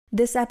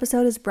This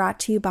episode is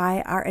brought to you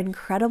by our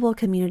incredible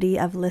community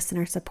of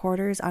listener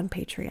supporters on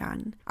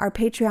Patreon. Our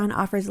Patreon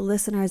offers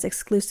listeners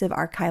exclusive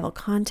archival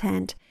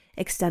content,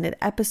 extended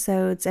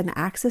episodes, and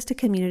access to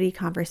community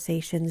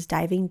conversations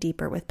diving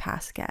deeper with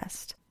past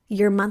guests.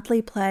 Your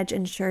monthly pledge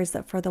ensures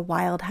that For the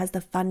Wild has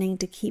the funding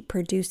to keep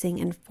producing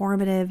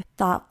informative,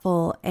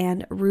 thoughtful,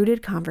 and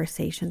rooted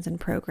conversations and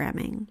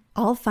programming.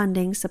 All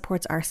funding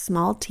supports our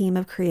small team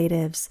of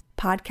creatives,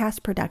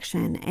 podcast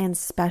production, and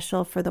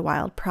special For the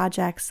Wild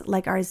projects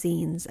like our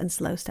zines and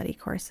slow study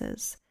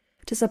courses.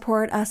 To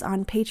support us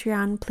on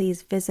Patreon,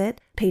 please visit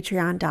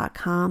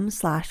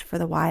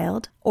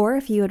patreon.com/forthewild. Or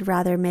if you would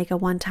rather make a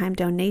one-time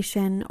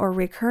donation or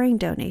recurring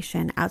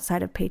donation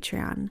outside of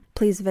Patreon,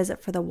 please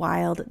visit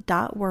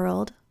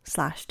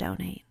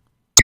forthewild.world/donate.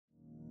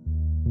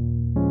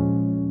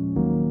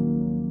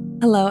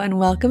 Hello and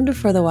welcome to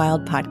For the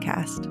Wild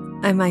podcast.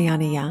 I'm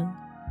Ayana Young.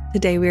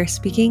 Today we are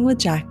speaking with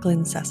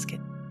Jacqueline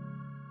Suskin.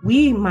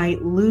 We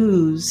might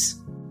lose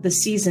the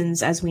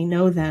seasons as we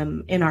know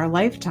them in our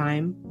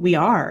lifetime.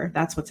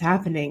 That's what's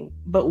happening,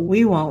 but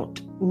we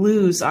won't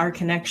lose our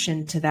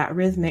connection to that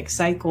rhythmic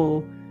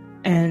cycle.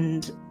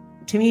 And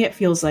to me, it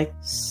feels like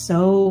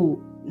so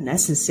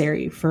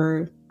necessary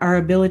for our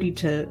ability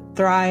to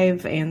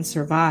thrive and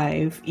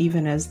survive,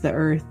 even as the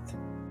earth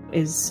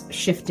is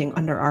shifting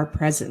under our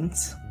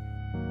presence.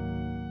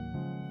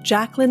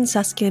 Jacqueline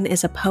Suskin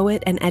is a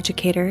poet and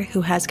educator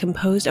who has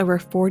composed over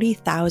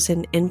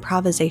 40,000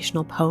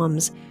 improvisational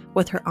poems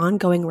with her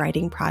ongoing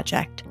writing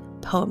project,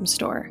 Poem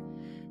Store.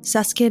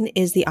 Suskin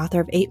is the author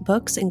of 8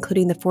 books,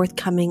 including the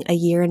forthcoming A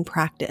Year in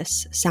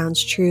Practice,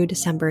 Sounds True,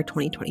 December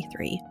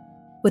 2023.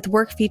 With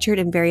work featured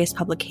in various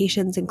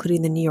publications,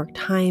 including the New York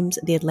Times,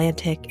 The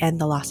Atlantic, and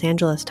the Los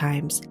Angeles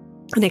Times.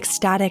 An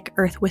ecstatic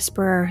earth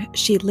whisperer,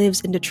 she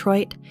lives in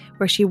Detroit,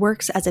 where she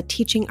works as a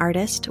teaching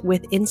artist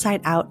with Inside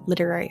Out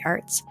Literary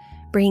Arts,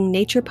 bringing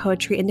nature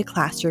poetry into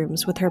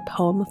classrooms with her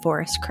Poem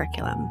Forest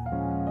curriculum.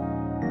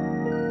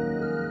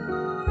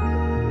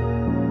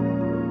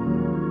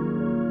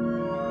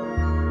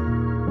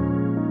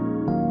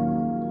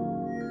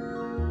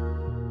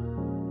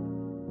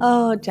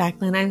 Oh,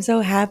 Jacqueline, I'm so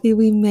happy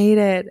we made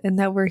it and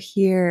that we're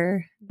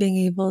here, being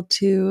able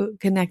to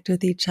connect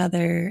with each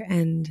other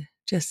and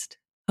just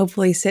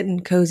hopefully sit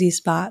in cozy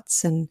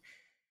spots and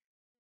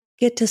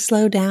get to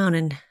slow down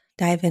and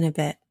dive in a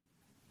bit.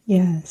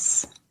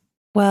 Yes.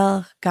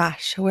 Well,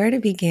 gosh, where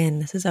to begin?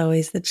 This is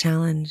always the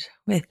challenge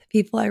with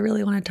people I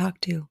really want to talk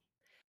to.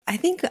 I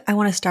think I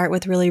want to start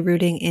with really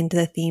rooting into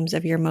the themes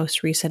of your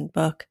most recent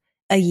book,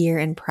 A Year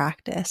in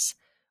Practice,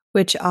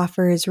 which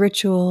offers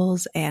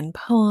rituals and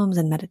poems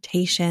and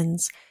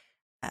meditations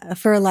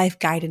for a life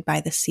guided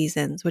by the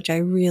seasons, which I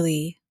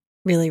really,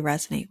 really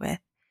resonate with.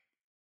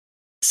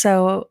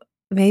 So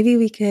maybe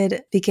we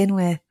could begin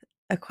with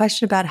a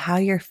question about how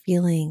you're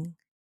feeling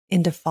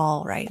into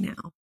fall right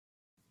now.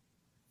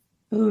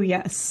 Oh,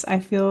 yes. I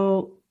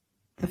feel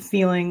the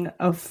feeling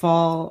of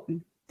fall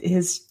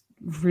is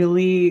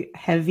really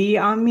heavy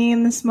on me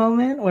in this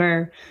moment,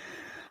 where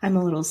I'm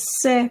a little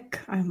sick.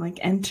 I'm like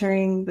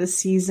entering the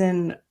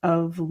season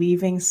of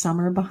leaving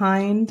summer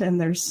behind, and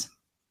there's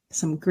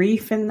some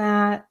grief in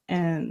that.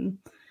 And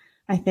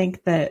I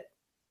think that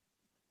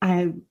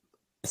I'm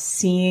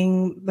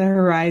seeing the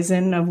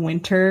horizon of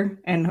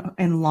winter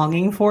and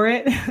longing for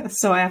it.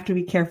 So I have to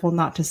be careful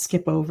not to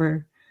skip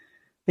over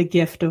the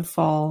gift of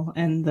fall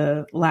and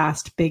the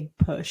last big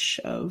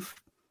push of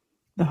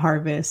the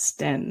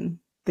harvest and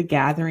the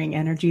gathering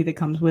energy that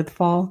comes with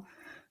fall.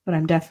 But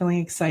I'm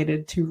definitely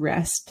excited to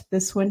rest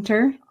this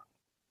winter.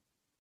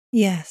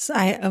 Yes,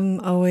 I am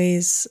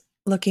always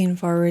looking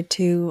forward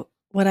to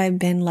what I've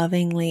been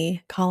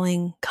lovingly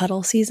calling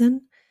cuddle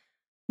season,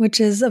 which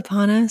is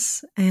upon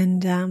us.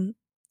 And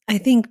I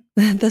think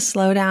the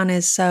slowdown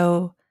is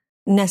so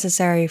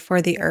necessary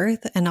for the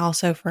earth and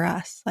also for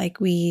us. Like,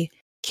 we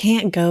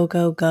can't go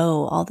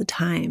all the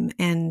time.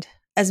 And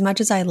as much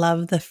as I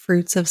love the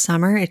fruits of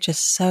summer, it's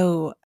just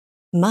so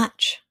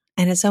much.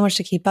 And it's so much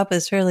to keep up.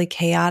 It's really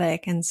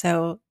chaotic. And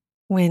so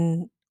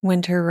when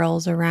winter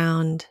rolls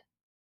around,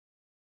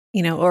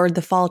 or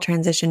the fall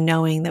transition,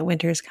 knowing that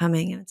winter is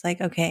coming, and it's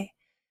like, okay,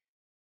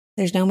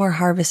 there's no more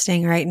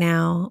harvesting right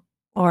now,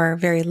 or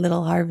very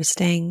little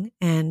harvesting.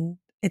 And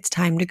it's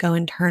time to go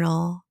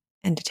internal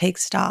and to take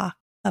stock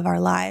of our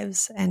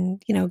lives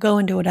and, go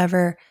into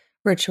whatever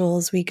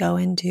rituals we go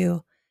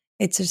into.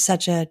 It's just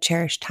such a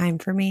cherished time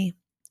for me.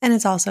 And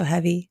it's also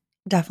heavy.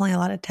 Definitely a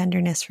lot of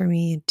tenderness for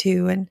me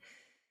too. And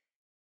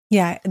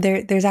yeah,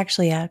 there's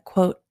actually a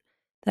quote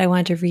that I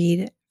wanted to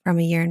read from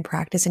A Year in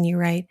Practice. And you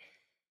write,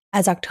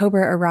 as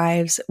October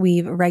arrives,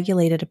 we've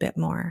regulated a bit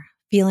more,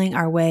 feeling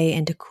our way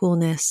into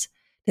coolness,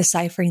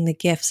 deciphering the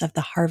gifts of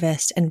the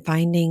harvest, and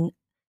finding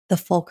the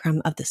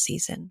fulcrum of the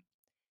season.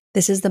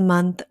 This is the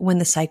month when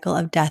the cycle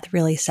of death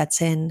really sets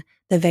in,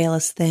 the veil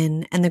is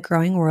thin, and the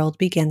growing world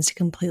begins to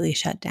completely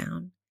shut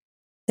down.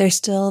 There's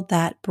still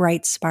that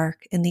bright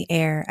spark in the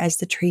air as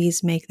the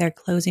trees make their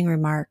closing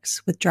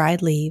remarks with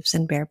dried leaves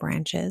and bare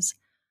branches.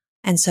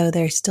 And so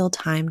there's still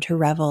time to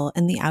revel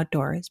in the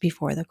outdoors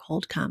before the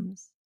cold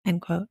comes.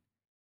 end quote.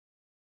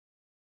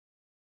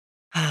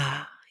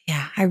 Ah,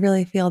 yeah, I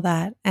really feel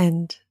that.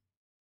 And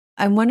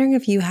I'm wondering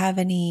if you have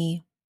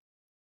any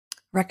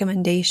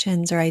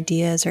recommendations or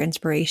ideas or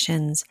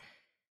inspirations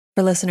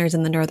for listeners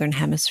in the Northern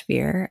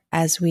Hemisphere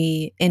as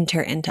we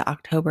enter into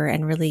October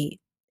and really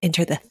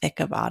enter the thick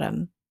of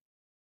autumn.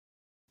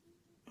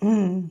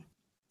 Mm.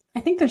 I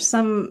think there's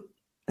some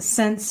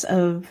sense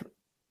of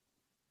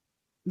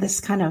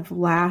this kind of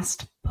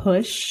last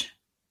push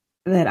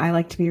that I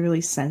like to be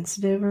really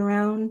sensitive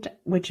around,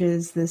 which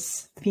is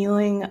this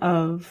feeling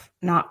of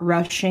not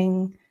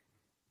rushing,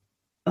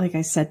 like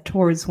I said,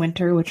 towards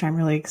winter, which I'm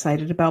really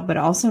excited about, but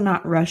also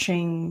not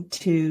rushing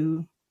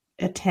to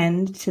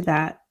attend to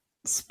that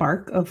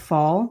spark of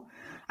fall.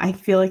 I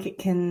feel like it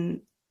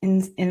can,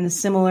 in a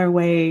similar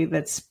way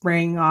that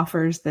spring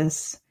offers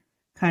this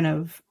kind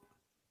of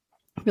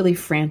really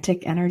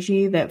frantic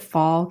energy, that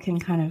fall can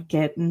kind of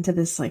get into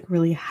this like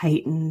really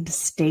heightened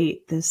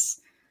state, this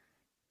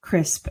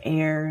crisp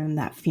air and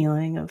that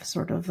feeling of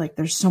sort of like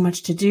there's so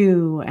much to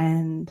do.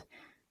 And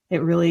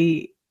it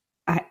really,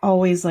 I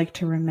always like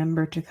to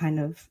remember to kind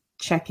of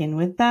check in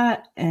with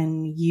that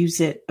and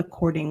use it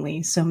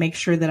accordingly. So make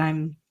sure that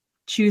I'm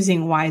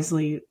choosing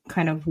wisely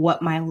kind of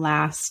what my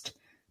last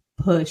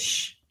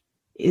push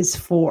is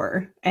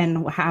for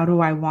and how do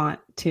I want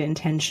to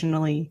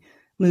intentionally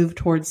move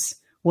towards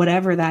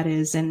whatever that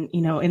is. And, you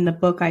know, in the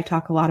book, I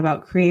talk a lot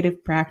about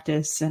creative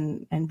practice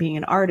and being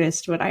an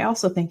artist, but I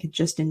also think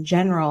just in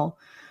general,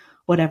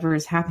 whatever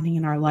is happening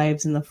in our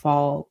lives in the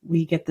fall,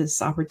 we get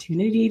this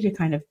opportunity to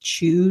kind of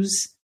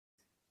choose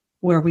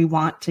where we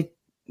want to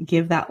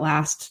give that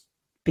last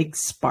big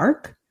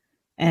spark.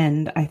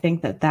 And I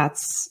think that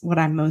that's what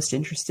I'm most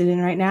interested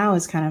in right now,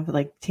 is kind of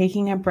like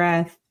taking a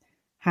breath,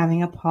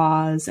 having a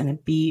pause and a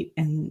beat,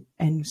 and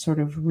sort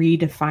of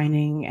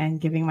redefining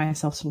and giving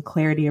myself some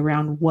clarity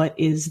around what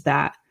is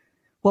that,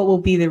 what will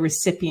be the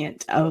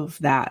recipient of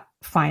that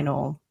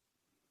final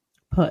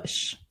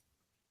push.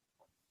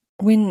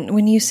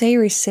 When you say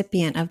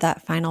recipient of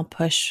that final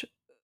push,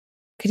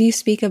 could you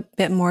speak a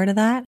bit more to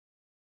that?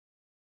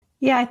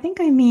 Yeah, I think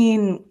I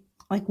mean,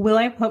 like, will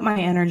I put my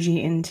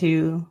energy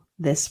into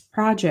this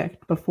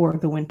project before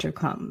the winter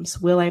comes?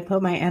 Will I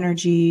put my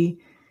energy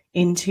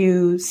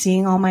into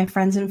seeing all my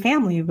friends and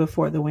family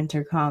before the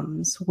winter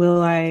comes?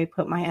 Will I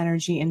put my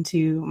energy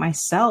into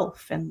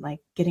myself and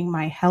like getting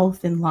my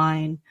health in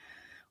line,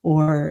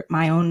 or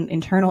my own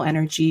internal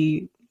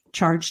energy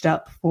charged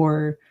up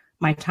for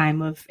my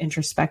time of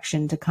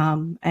introspection to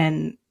come?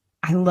 And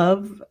I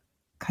love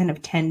kind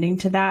of tending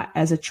to that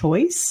as a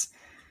choice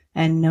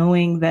and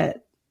knowing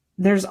that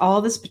there's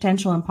all this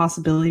potential and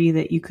possibility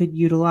that you could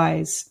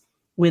utilize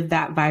with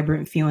that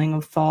vibrant feeling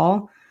of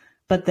fall,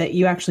 but that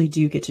you actually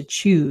do get to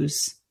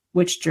choose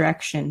which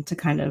direction to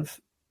kind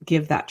of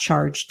give that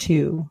charge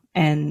to.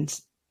 And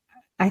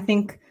I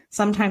think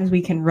sometimes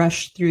we can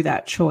rush through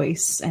that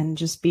choice, and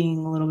just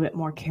being a little bit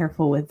more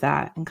careful with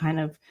that and kind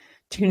of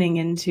tuning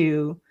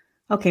into,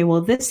 okay,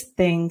 well, this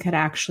thing could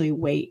actually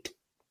wait,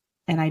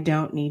 and I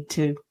don't need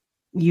to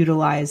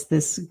utilize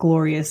this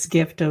glorious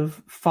gift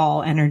of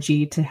fall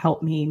energy to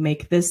help me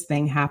make this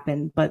thing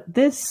happen. But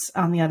this,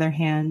 on the other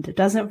hand,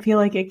 doesn't feel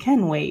like it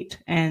can wait.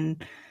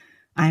 And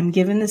I'm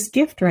given this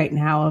gift right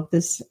now of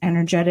this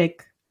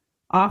energetic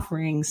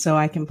offering, so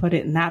I can put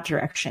it in that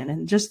direction.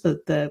 And just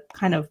the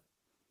kind of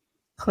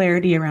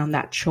clarity around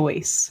that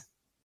choice.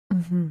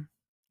 Mm-hmm.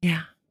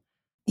 Yeah.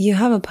 You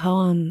have a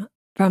poem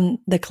from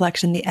the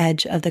collection The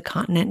Edge of the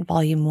Continent,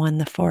 Volume 1,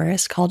 The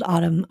Forest, called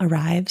Autumn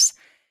Arrives.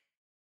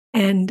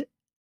 And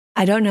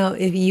I don't know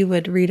if you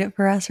would read it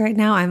for us right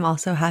now. I'm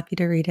also happy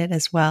to read it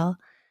as well.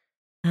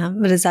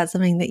 But is that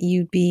something that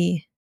you'd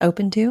be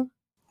open to?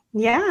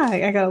 Yeah,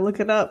 I gotta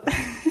look it up.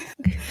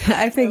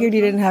 I figured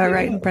you didn't have it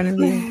right in front of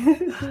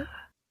you.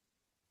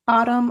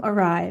 Autumn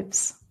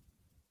arrives.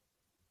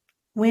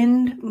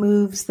 Wind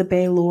moves the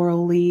bay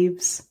laurel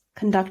leaves,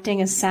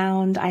 conducting a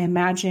sound I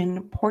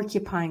imagine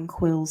porcupine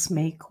quills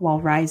make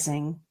while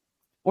rising,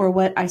 or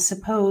what I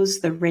suppose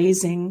the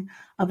raising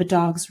of a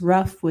dog's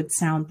ruff would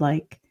sound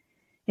like,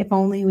 if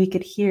only we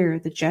could hear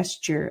the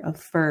gesture of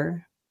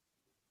fur.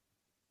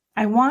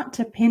 I want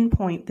to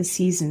pinpoint the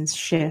season's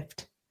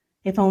shift,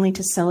 if only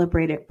to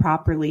celebrate it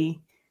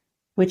properly.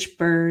 Which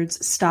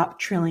birds stop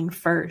trilling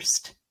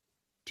first?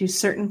 Do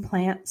certain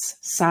plants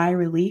sigh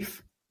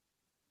relief?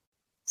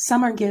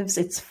 Summer gives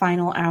its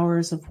final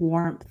hours of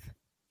warmth,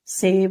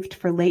 saved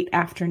for late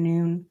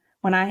afternoon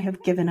when I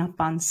have given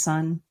up on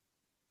sun.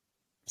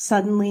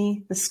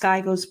 Suddenly, the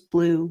sky goes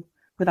blue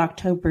with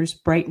October's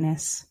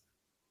brightness.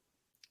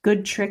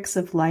 Good tricks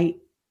of light,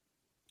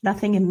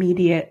 nothing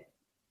immediate,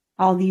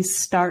 all these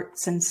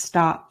starts and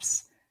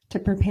stops to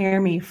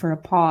prepare me for a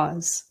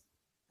pause,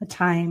 a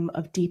time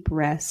of deep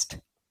rest.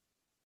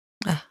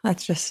 Oh,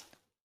 that's just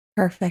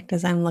perfect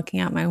as I'm looking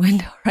out my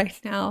window right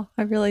now.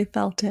 I really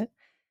felt it.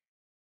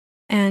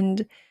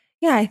 And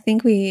yeah, I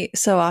think we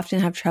so often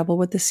have trouble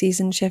with the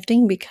season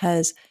shifting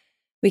because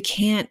we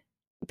can't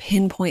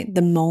pinpoint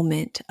the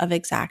moment of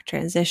exact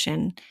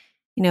transition.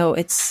 You know,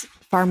 it's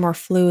far more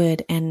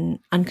fluid and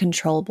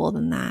uncontrollable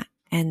than that.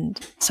 And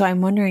so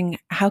I'm wondering,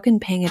 how can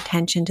paying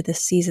attention to the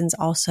seasons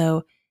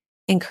also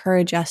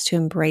encourage us to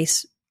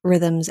embrace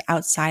rhythms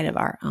outside of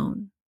our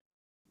own?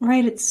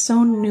 Right. It's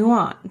so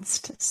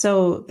nuanced.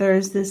 So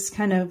there's this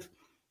kind of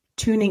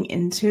tuning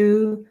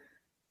into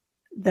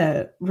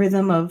the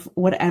rhythm of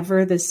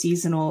whatever the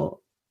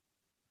seasonal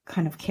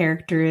kind of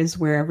character is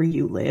wherever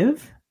you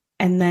live.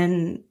 And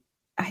then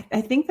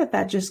I think that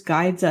that just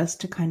guides us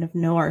to kind of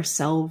know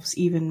ourselves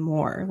even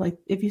more. Like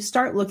if you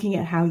start looking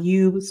at how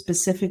you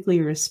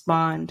specifically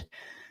respond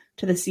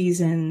to the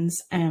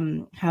seasons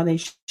and how they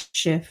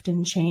shift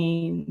and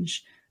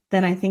change,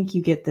 then I think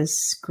you get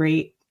this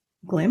great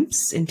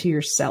glimpse into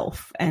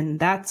yourself. And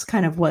that's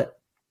kind of what,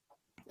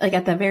 like,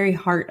 at the very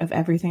heart of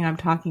everything I'm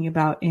talking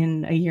about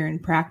in A Year in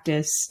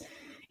Practice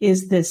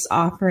is this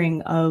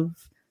offering of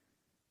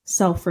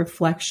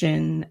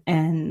self-reflection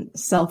and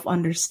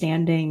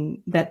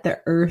self-understanding that the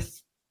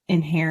earth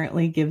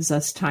inherently gives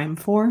us time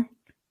for.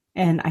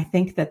 And I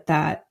think that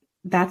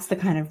that's the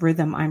kind of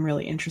rhythm I'm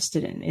really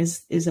interested in,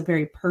 is a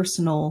very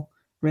personal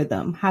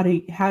rhythm. How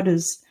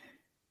does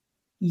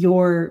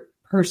your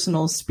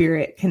personal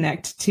spirit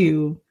connect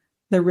to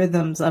the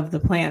rhythms of the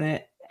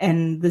planet?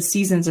 And the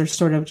seasons are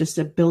sort of just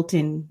a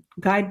built-in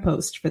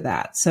guidepost for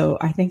that. So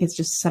I think it's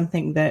just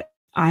something that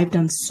I've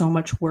done so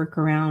much work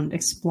around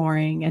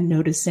exploring and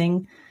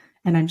noticing.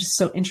 And I'm just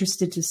so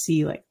interested to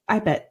see, like, I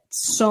bet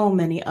so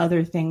many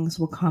other things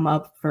will come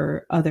up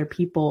for other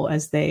people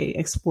as they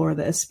explore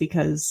this,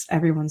 because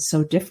everyone's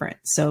so different.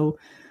 So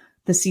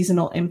the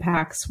seasonal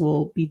impacts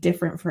will be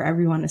different for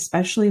everyone,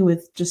 especially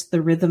with just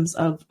the rhythms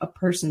of a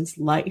person's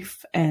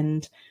life.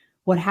 And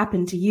what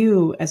happened to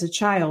you as a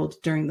child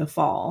during the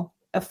fall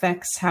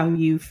affects how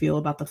you feel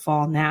about the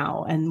fall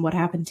now. And what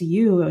happened to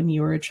you when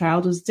you were a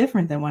child was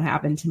different than what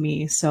happened to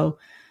me. So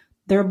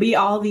there'll be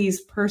all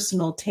these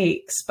personal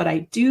takes, but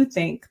I do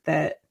think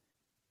that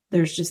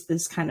there's just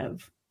this kind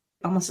of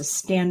almost a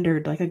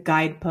standard, like a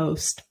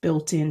guidepost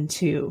built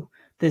into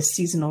this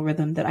seasonal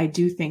rhythm that I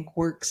do think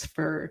works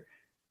for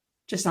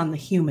just on the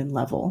human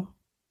level.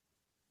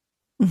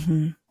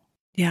 Mm-hmm.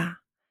 Yeah.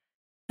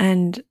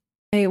 And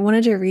I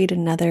wanted to read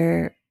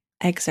another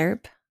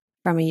excerpt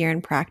from A Year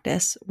in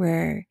Practice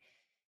where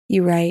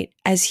you write,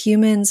 as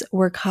humans,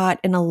 we're caught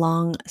in a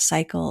long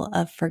cycle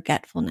of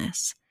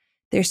forgetfulness.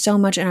 There's so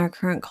much in our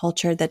current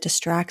culture that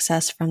distracts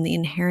us from the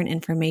inherent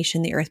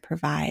information the earth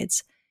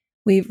provides.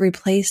 We've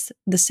replaced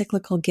the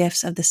cyclical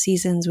gifts of the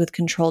seasons with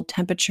controlled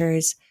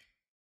temperatures,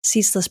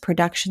 ceaseless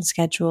production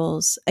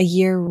schedules, a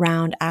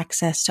year-round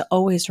access to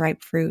always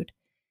ripe fruit.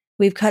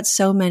 We've cut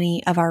so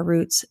many of our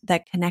roots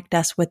that connect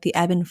us with the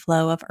ebb and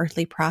flow of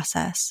earthly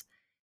process.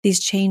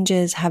 These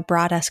changes have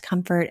brought us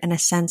comfort and a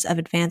sense of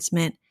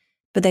advancement,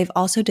 but they've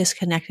also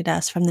disconnected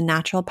us from the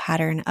natural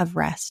pattern of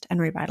rest and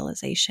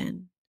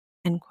revitalization.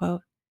 End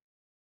quote.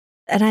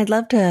 And I'd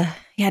love to,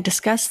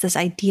 discuss this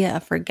idea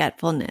of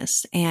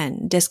forgetfulness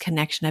and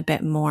disconnection a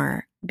bit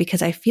more,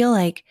 because I feel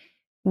like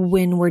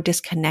when we're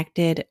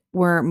disconnected,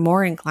 we're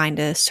more inclined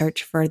to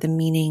search for the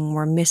meaning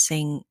we're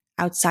missing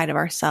outside of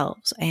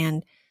ourselves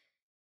and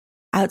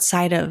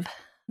outside of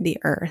the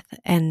earth.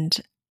 And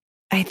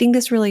I think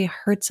this really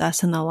hurts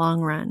us in the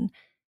long run.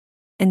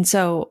 And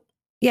so,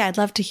 I'd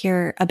love to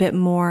hear a bit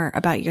more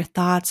about your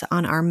thoughts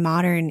on our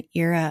modern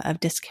era of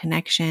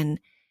disconnection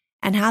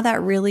and how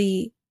that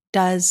really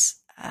does,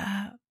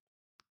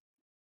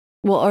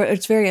 or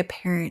it's very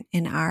apparent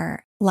in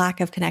our lack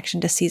of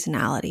connection to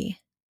seasonality.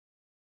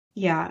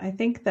 Yeah, I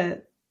think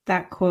that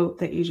that quote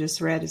that you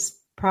just read is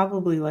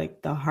probably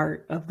like the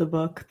heart of the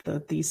book. The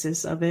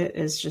thesis of it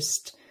is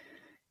just,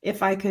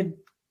 if I could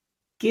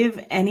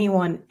give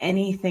anyone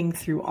anything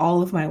through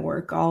all of my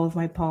work, all of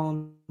my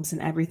poems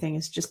and everything,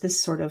 is just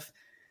this sort of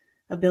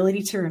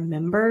ability to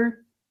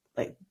remember,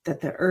 like,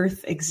 that the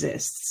earth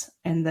exists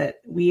and that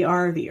we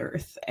are the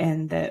earth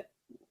and that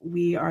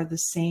we are the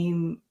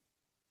same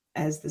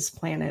as this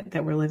planet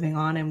that we're living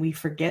on. And we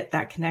forget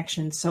that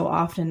connection so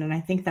often. And I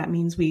think that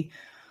means we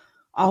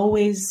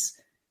always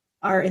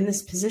are in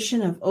this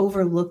position of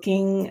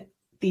overlooking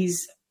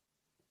these,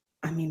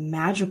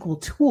 magical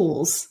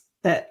tools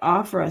that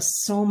offer us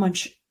so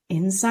much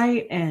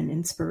insight and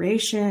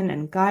inspiration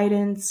and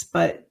guidance,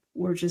 but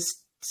we're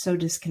just so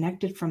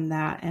disconnected from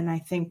that. And I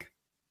think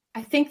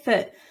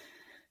that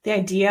the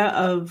idea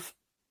of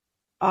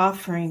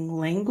offering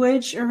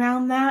language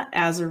around that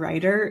as a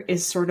writer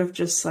is sort of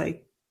just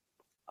like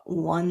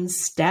one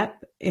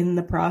step in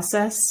the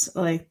process.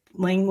 Like,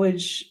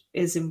 language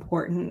is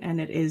important and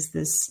it is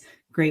this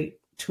great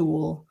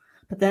tool,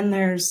 but then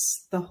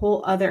there's the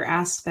whole other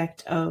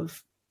aspect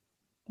of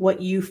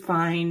what you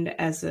find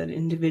as an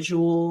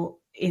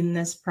individual in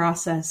this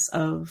process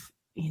of,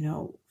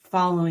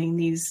 following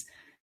these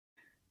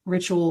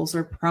rituals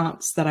or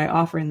prompts that I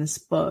offer in this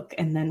book.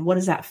 And then what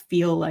does that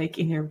feel like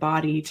in your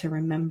body to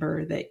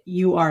remember that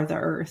you are the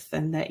earth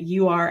and that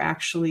you are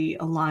actually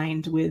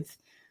aligned with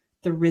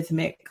the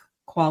rhythmic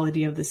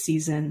quality of the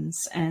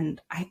seasons?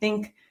 And I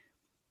think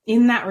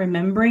in that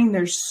remembering,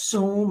 there's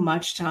so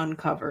much to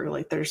uncover.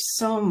 Like, there's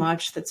so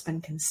much that's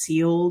been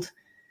concealed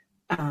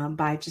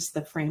by just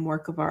the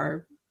framework of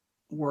our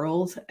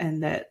world,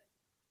 and that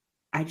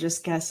I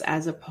just guess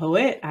as a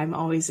poet, I'm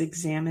always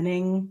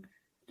examining.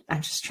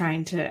 I'm just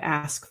trying to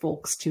ask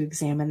folks to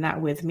examine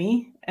that with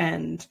me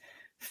and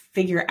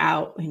figure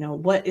out,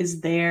 what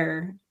is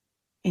there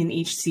in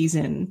each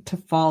season to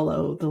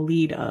follow the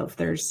lead of.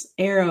 There's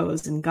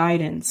arrows and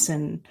guidance,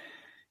 and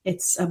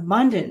it's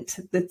abundant.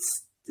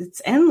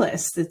 It's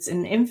endless. It's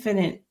an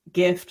infinite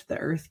gift the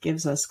earth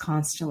gives us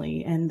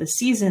constantly. And the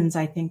seasons,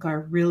 I think,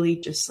 are really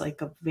just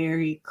like a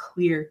very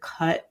clear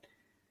cut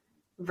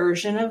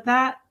version of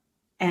that.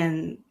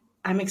 And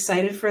I'm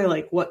excited for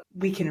like what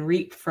we can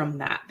reap from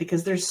that,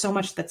 because there's so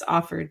much that's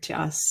offered to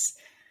us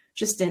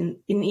just in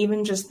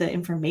even just the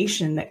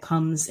information that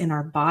comes in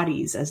our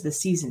bodies as the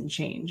season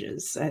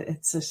changes.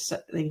 It's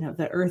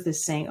the earth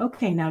is saying,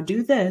 okay, now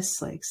do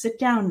this, like sit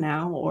down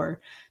now, or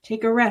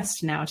take a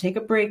rest now, take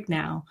a break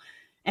now.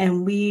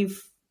 And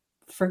we've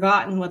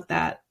forgotten what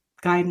that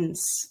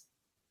guidance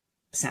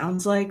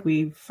sounds like.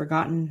 We've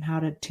forgotten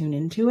how to tune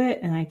into it.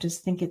 And I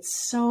just think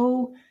it's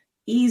so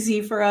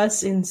easy for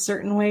us in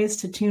certain ways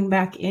to tune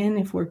back in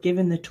if we're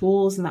given the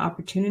tools and the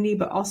opportunity,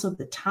 but also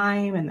the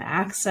time and the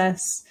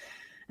access.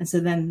 And so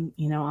then,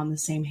 on the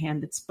same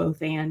hand, it's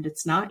both and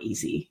it's not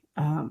easy.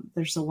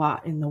 There's a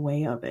lot in the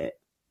way of it.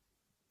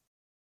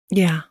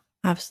 Yeah,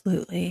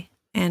 absolutely.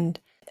 And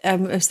I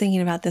was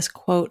thinking about this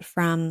quote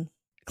from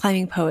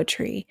Climbing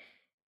Poetry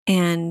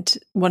and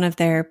one of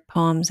their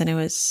poems, and it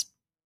was,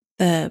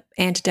 the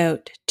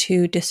antidote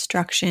to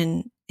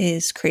destruction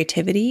is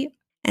creativity.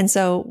 And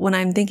so when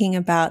I'm thinking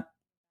about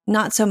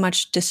not so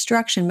much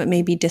destruction, but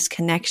maybe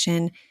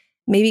disconnection,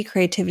 maybe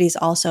creativity is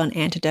also an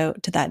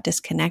antidote to that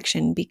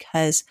disconnection,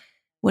 because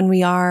when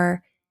we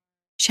are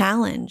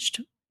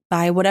challenged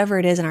by whatever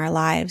it is in our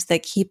lives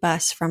that keep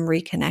us from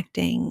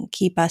reconnecting,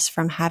 keep us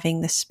from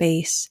having the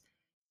space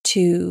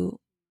to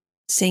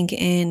sink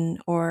in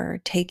or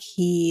take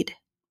heed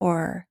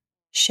or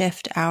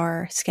shift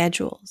our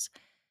schedules.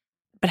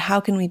 But how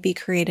can we be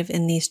creative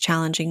in these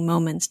challenging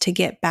moments to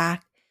get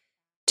back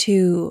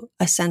to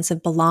a sense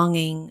of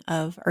belonging,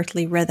 of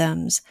earthly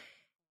rhythms?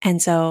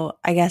 And so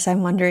I guess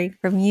I'm wondering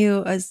from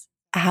you, as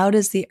how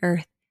does the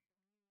earth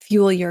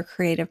fuel your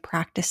creative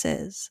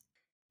practices?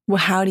 Well,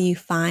 how do you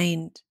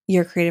find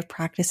your creative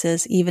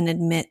practices even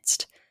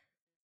amidst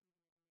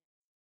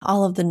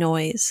all of the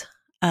noise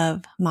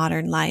of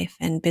modern life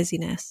and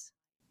busyness?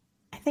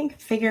 I think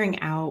figuring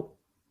out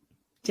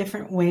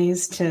different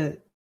ways to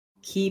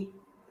keep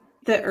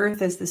the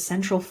earth as the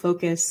central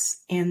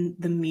focus and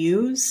the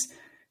muse,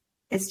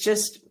 it's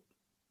just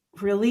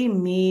really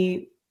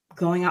me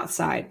going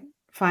outside,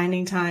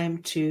 finding time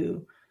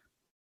to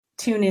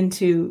tune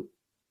into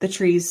the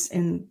trees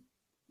in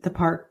the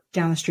park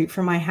down the street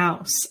from my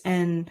house,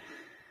 and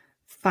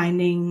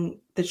finding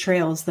the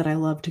trails that I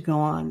love to go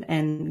on,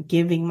 and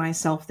giving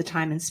myself the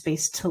time and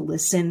space to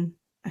listen.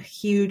 A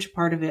huge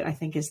part of it, I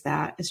think, is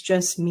that it's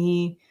just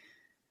me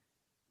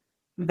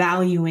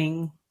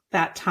valuing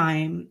that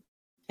time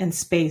and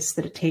space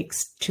that it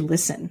takes to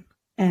listen.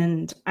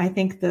 And I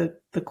think the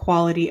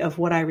quality of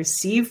what I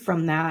receive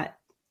from that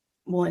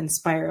will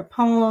inspire a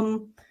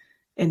poem.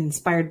 It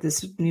inspired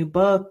this new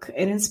book.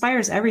 It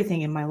inspires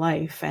everything in my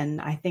life.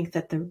 And I think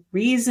that the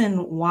reason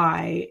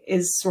why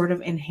is sort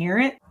of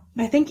inherent.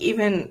 I think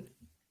even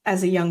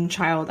as a young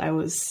child, I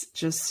was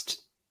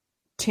just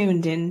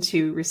tuned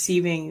into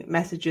receiving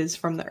messages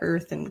from the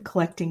earth and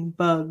collecting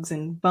bugs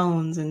and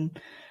bones and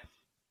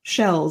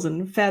shells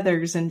and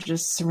feathers, and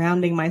just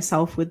surrounding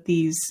myself with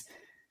these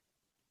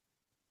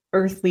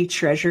earthly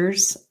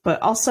treasures.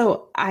 But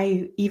also,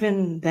 I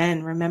even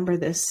then remember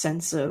this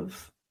sense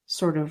of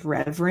sort of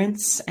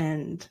reverence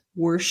and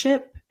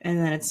worship. And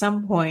then at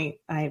some point,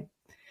 when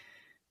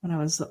I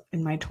was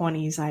in my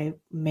 20s, I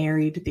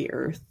married the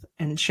earth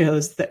and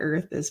chose the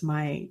earth as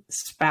my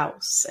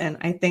spouse. And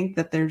I think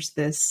that there's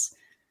this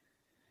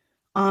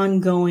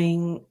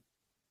ongoing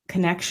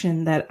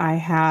connection that I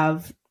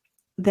have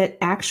that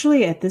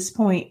actually at this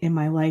point in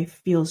my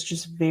life feels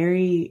just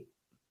very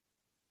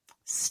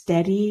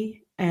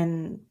steady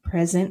and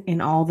present in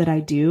all that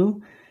I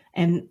do.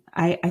 And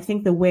I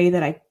think the way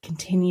that I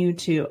continue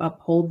to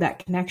uphold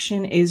that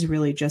connection is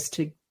really just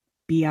to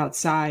be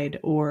outside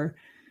or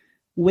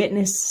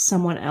witness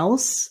someone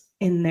else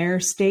in their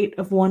state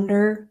of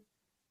wonder.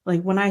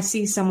 Like when I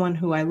see someone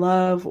who I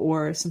love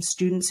or some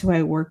students who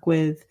I work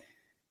with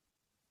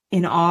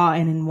in awe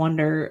and in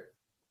wonder,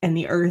 and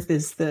the earth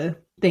is the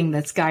thing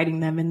that's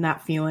guiding them in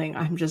that feeling,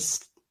 I'm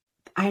just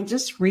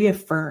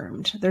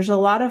reaffirmed. There's a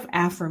lot of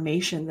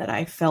affirmation that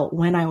I felt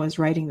when I was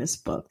writing this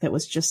book that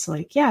was just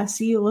like, yeah,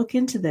 see, look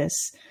into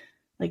this,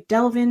 like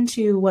delve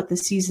into what the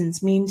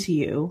seasons mean to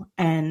you.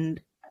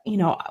 And,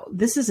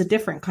 this is a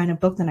different kind of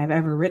book than I've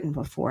ever written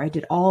before. I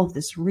did all of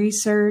this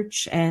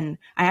research, and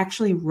I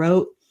actually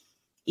wrote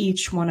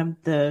each one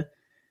of the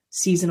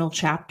seasonal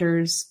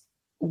chapters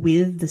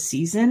with the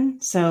season.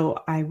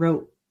 So I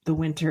wrote the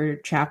winter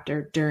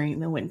chapter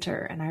during the winter,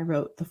 and I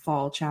wrote the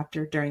fall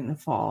chapter during the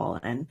fall.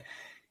 And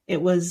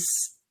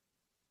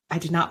I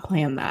did not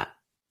plan that.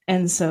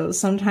 And so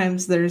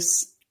sometimes there's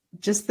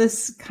just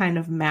this kind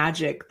of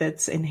magic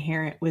that's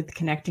inherent with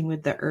connecting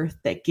with the earth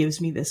that gives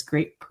me this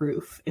great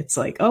proof. It's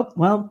like, oh,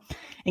 well,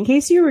 in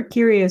case you were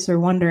curious or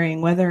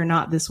wondering whether or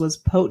not this was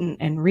potent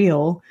and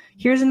real,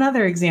 here's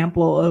another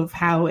example of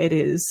how it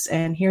is.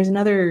 And here's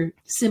another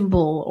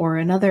symbol or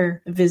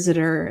another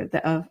visitor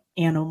of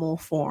animal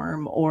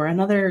form or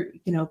another,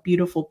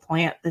 beautiful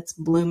plant that's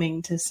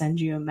blooming to send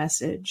you a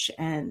message.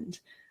 And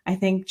I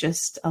think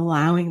just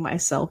allowing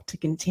myself to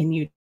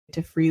continue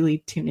to freely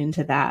tune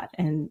into that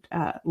and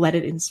let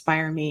it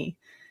inspire me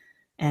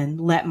and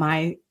let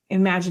my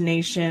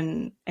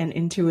imagination and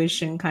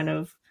intuition kind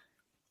of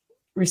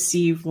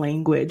receive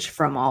language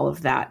from all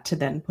of that to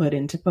then put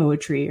into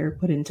poetry or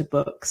put into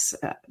books.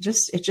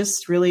 It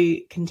just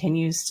really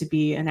continues to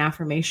be an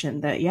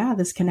affirmation that, yeah,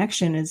 this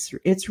connection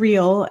it's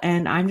real,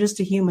 and I'm just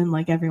a human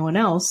like everyone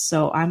else.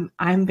 So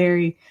I'm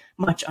very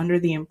much under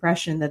the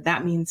impression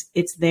that means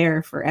it's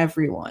there for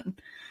everyone.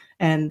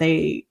 And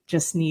they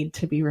just need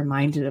to be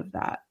reminded of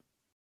that.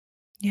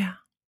 Yeah.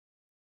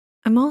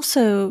 I'm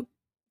also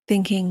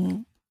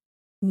thinking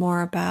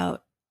more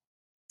about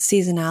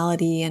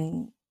seasonality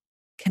and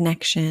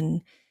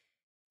connection.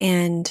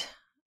 And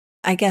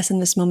I guess in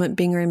this moment,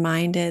 being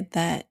reminded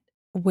that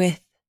with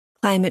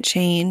climate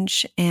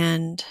change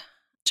and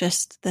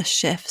just the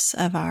shifts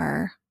of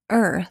our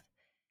earth,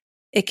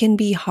 it can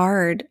be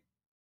hard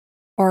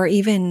or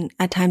even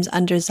at times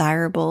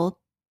undesirable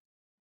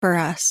for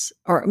us,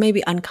 or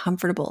maybe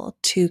uncomfortable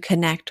to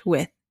connect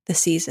with the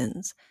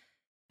seasons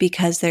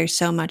because there's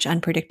so much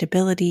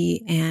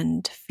unpredictability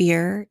and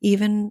fear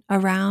even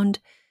around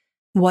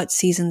what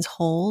seasons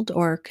hold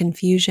or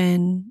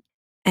confusion.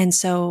 And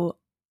so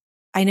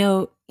I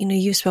know,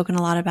 you've spoken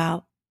a lot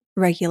about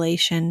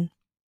regulation,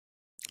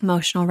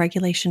 emotional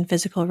regulation,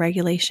 physical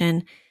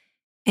regulation,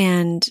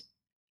 and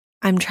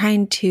I'm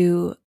trying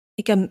to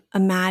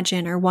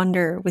imagine or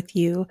wonder with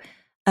you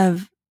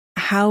of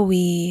how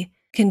we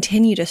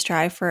continue to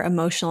strive for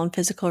emotional and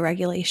physical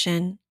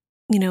regulation,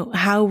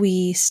 how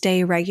we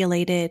stay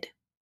regulated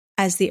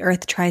as the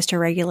earth tries to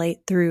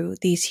regulate through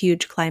these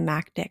huge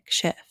climactic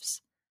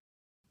shifts.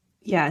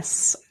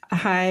 Yes,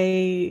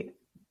 I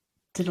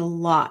did a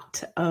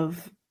lot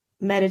of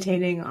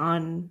meditating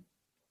on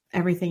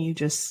everything you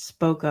just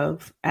spoke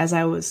of as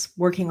I was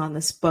working on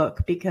this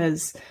book,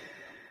 because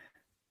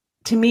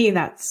to me,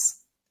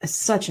 that's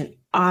such an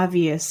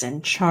obvious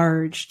and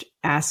charged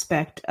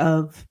aspect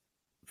of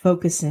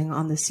focusing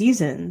on the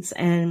seasons.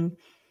 And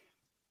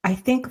I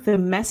think the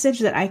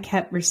message that I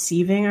kept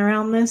receiving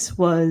around this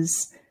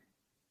was,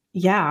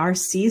 yeah, our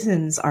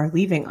seasons are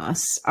leaving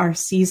us. Our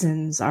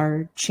seasons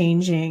are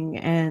changing,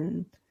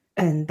 and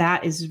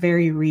that is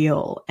very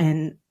real.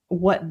 And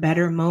what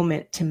better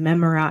moment to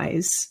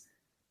memorize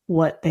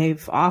what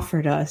they've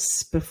offered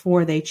us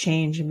before they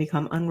change and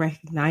become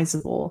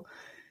unrecognizable.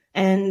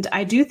 And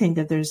I do think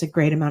that there's a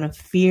great amount of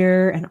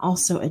fear and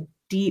also a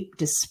deep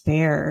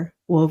despair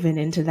woven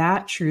into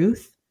that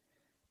truth.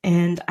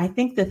 And I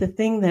think that the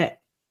thing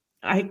that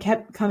I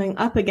kept coming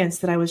up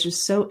against that I was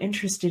just so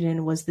interested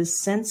in was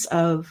this sense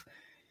of,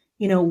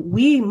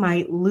 we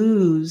might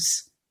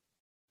lose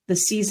the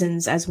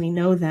seasons as we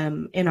know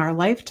them in our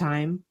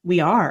lifetime.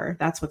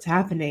 That's what's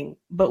happening,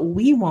 but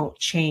we won't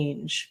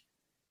change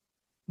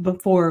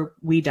before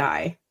we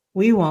die.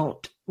 We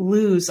won't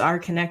lose our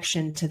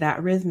connection to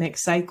that rhythmic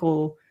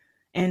cycle,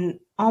 and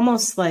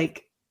almost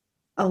like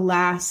a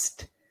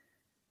last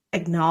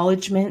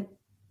acknowledgement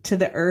to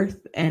the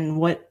earth and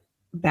what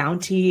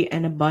bounty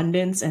and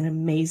abundance and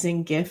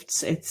amazing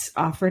gifts it's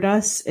offered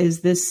us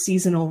is this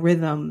seasonal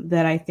rhythm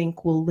that I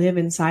think will live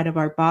inside of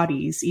our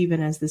bodies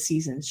even as the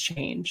seasons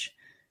change.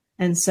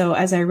 And so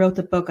as I wrote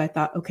the book, I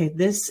thought, okay,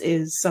 this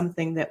is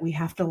something that we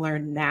have to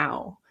learn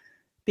now,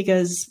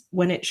 because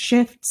when it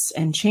shifts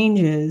and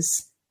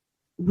changes,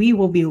 we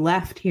will be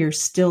left here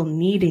still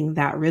needing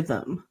that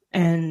rhythm.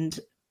 And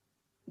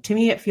to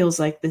me, it feels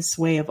like this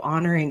way of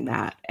honoring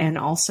that. And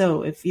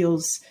also it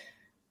feels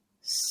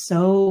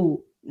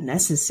so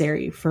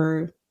necessary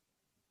for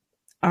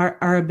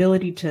our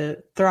ability to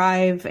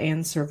thrive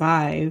and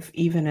survive,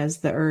 even as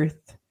the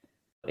earth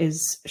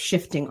is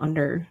shifting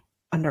under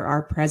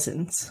our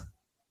presence.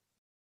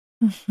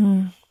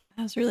 Mm-hmm.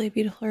 That was really a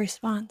beautiful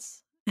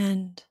response.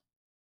 And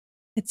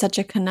it's such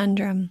a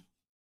conundrum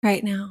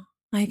right now.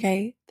 Like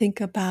I think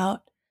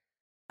about,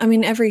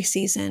 every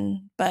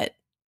season, but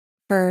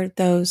for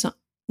those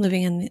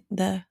living in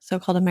the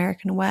so-called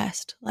American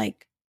West,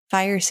 like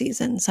fire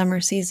season,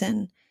 summer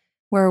season,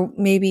 where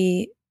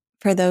maybe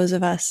for those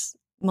of us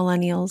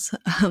millennials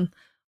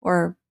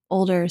or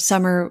older,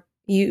 summer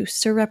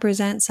used to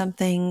represent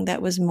something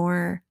that was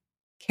more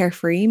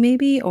carefree,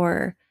 maybe,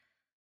 or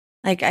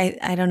like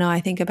I don't know. I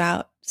think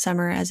about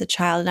summer as a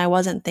child, and I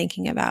wasn't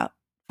thinking about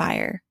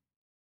fire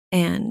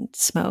and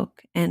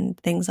smoke and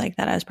things like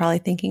that. I was probably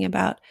thinking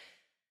about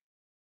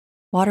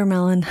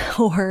watermelon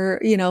or,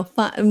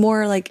 fun,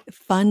 more like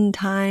fun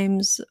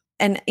times.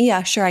 And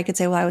yeah, sure, I could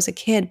say, well, I was a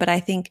kid, but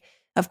I think,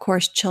 of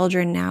course,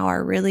 children now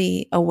are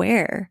really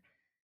aware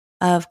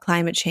of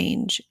climate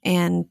change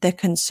and the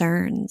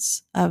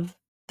concerns of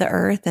the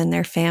earth and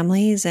their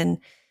families. And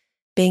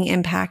being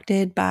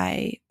impacted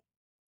by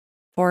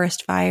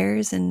forest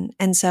fires.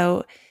 And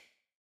so,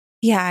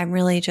 yeah, I'm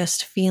really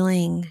just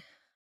feeling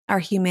our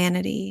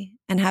humanity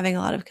and having a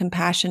lot of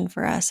compassion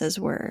for us as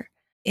we're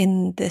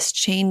in this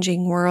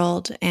changing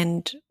world,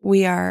 and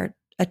we are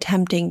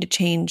attempting to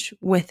change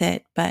with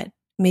it, but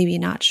maybe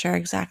not sure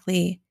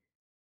exactly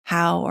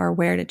how or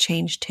where to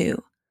change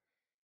to.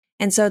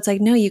 And so it's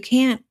like, no, you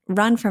can't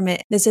run from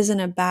it. This isn't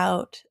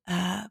about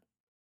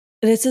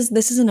this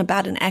isn't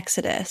about an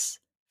exodus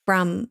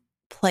from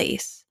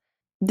place.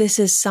 This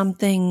is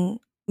something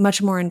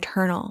much more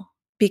internal,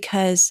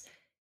 because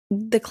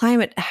the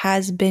climate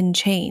has been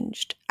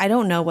changed. I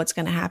don't know what's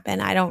going to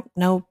happen. I don't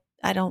know.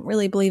 I don't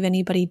really believe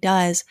anybody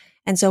does.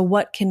 And so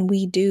what can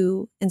we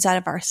do inside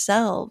of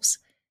ourselves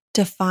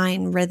to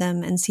find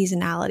rhythm and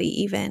seasonality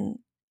even,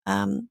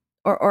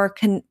 or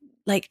can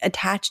like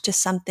attach to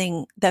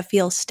something that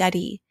feels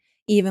steady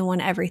even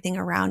when everything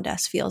around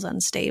us feels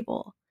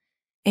unstable.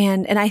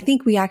 And I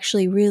think we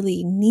actually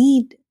really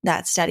need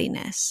that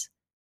steadiness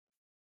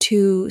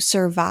to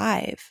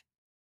survive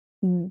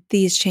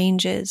these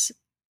changes,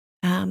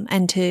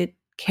 and to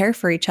care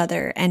for each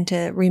other and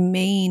to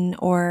remain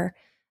or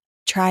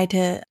try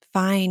to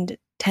find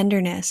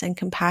tenderness and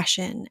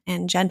compassion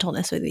and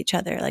gentleness with each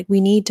other. Like,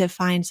 we need to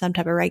find some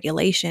type of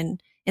regulation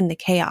in the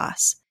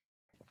chaos.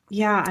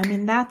 Yeah, I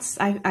mean,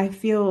 I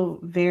feel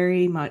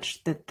very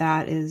much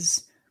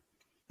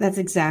that's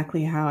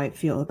exactly how I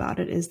feel about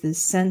it, is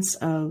this sense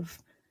of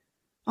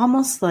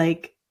almost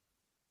like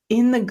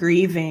in the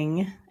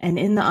grieving and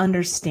in the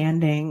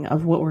understanding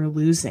of what we're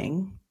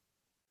losing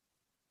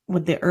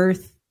with the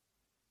earth,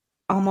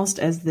 almost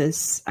as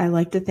this, I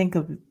like to think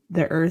of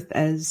the earth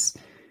as,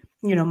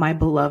 my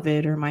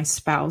beloved or my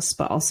spouse,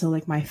 but also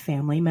like my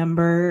family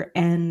member.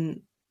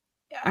 And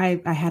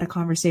I had a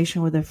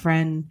conversation with a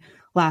friend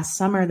last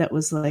summer that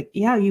was like,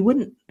 yeah, you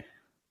wouldn't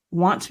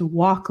want to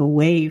walk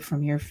away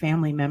from your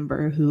family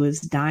member who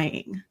is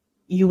dying.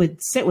 You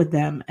would sit with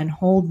them and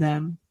hold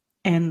them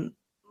and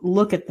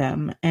look at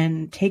them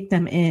and take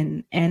them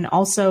in, and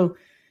also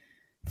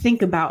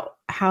think about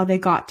how they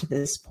got to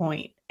this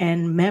point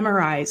and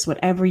memorize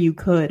whatever you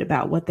could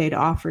about what they'd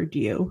offered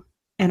you.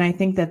 And I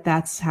think that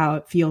that's how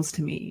it feels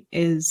to me,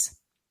 is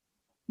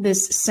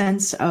this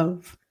sense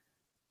of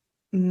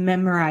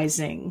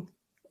memorizing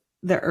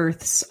the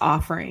earth's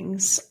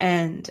offerings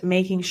and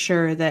making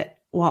sure that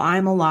while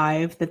I'm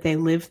alive, that they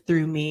live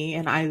through me,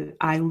 and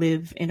I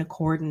live in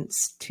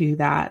accordance to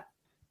that.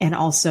 And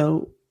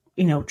also,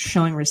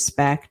 showing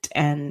respect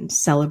and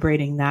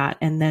celebrating that.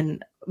 And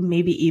then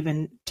maybe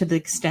even to the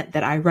extent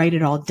that I write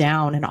it all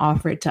down and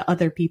offer it to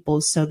other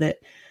people so that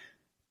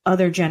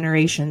other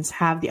generations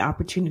have the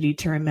opportunity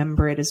to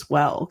remember it as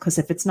well. Because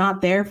if it's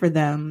not there for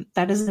them,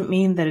 that doesn't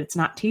mean that it's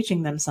not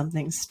teaching them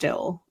something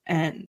still.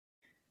 And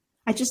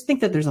I just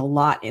think that there's a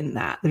lot in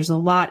that. There's a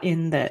lot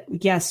in that.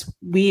 Yes,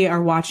 we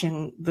are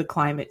watching the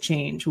climate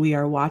change. We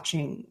are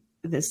watching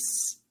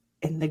this,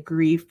 and the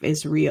grief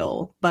is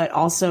real. But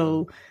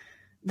also,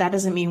 that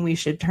doesn't mean we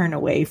should turn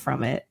away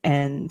from it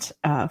and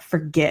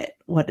forget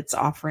what it's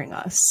offering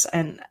us.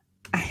 And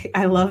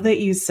I love that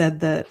you said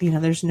that,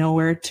 there's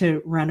nowhere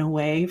to run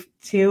away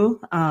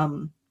to.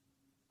 I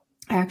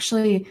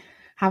actually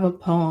have a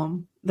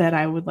poem that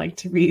I would like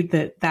to read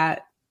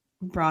that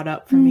brought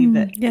up for me.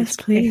 That Yes,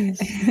 please.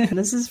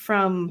 This is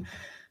from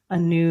a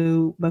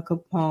new book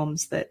of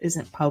poems that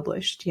isn't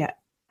published yet.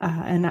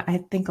 And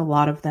I think a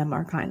lot of them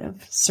are kind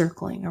of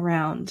circling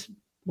around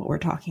what we're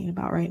talking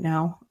about right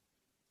now.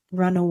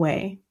 Run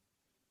away.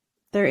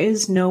 There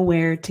is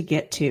nowhere to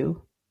get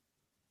to,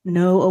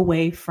 no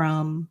away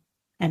from,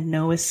 and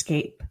no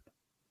escape.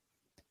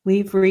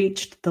 We've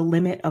reached the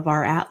limit of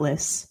our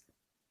atlas.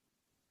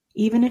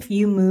 Even if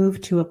you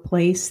move to a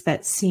place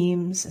that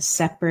seems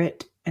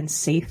separate and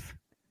safe,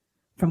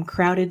 from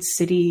crowded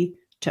city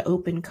to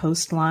open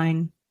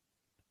coastline,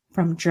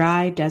 from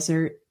dry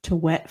desert to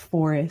wet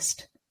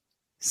forest,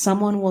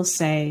 someone will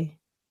say,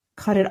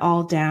 cut it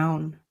all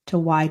down to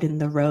widen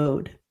the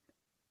road.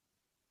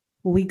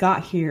 Well, we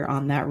got here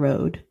on that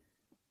road.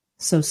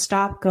 So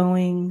stop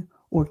going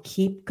or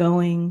keep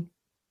going,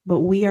 but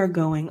we are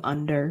going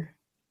under.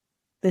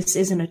 This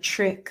isn't a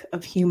trick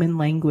of human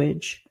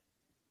language.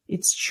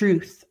 It's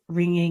truth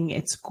ringing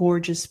its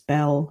gorgeous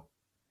bell,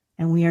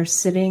 and we are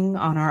sitting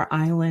on our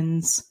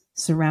islands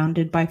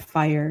surrounded by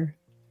fire,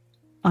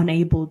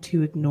 unable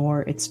to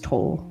ignore its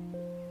toll.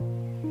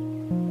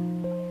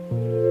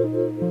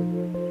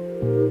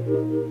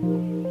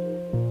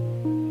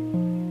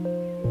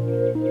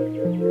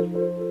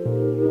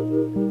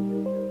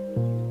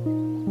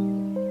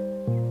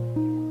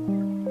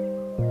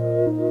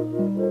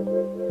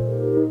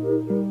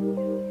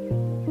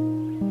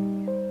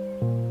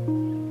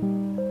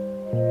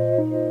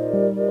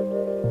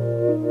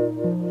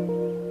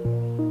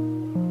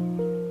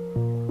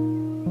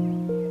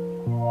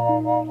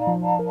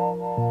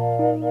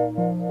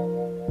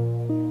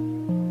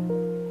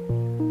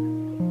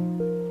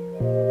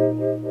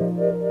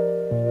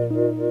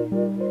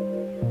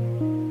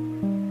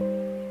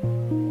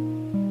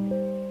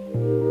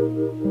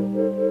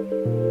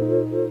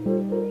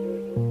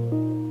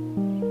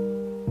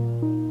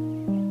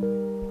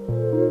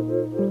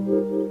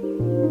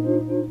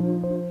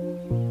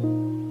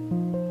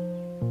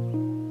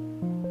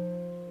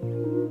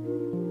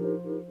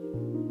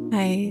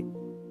 I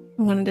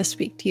wanted to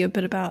speak to you a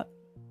bit about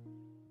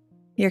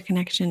your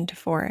connection to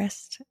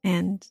forest,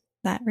 and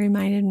that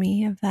reminded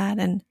me of that.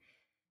 And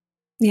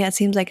yeah, it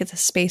seems like it's a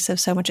space of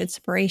so much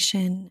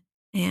inspiration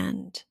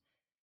and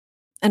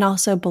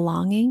also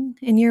belonging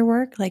in your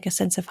work, like a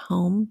sense of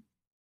home.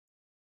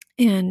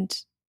 And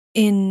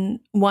in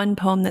one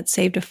poem that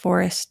saved a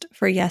forest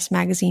for Yes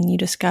magazine, you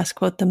discuss,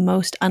 quote, the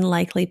most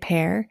unlikely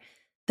pair,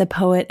 the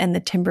poet and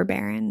the timber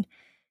baron.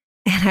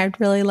 And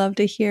I'd really love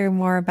to hear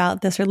more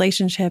about this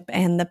relationship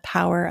and the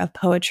power of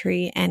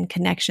poetry and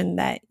connection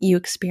that you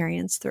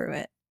experience through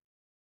it.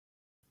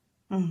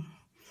 Mm.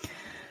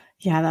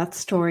 Yeah, that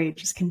story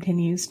just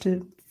continues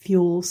to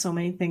fuel so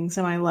many things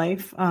in my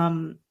life.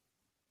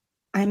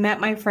 I met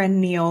my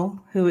friend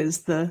Neil, who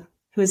is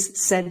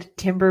said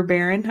timber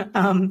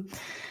baron,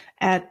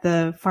 at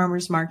the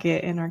farmers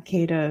market in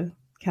Arcata,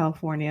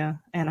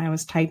 California, and I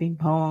was typing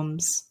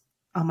poems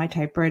on my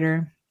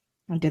typewriter.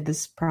 I did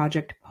this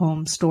project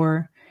poem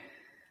store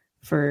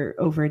for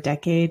over a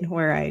decade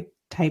where I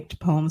typed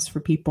poems for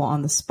people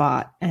on the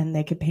spot, and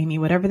they could pay me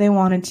whatever they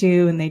wanted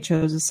to, and they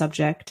chose a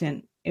subject,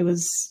 and it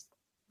was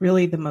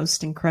really the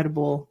most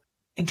incredible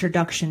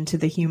introduction to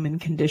the human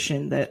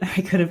condition that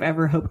I could have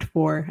ever hoped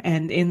for.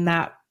 And in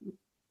that,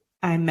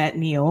 I met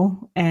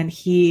Neil, and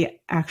he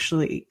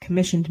actually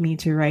commissioned me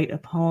to write a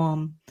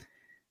poem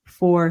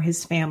for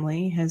his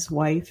family. His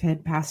wife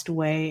had passed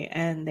away,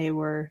 and they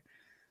were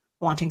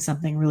wanting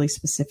something really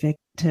specific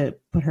to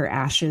put her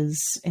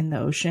ashes in the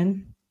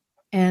ocean.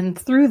 And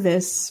through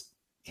this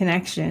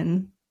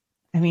connection,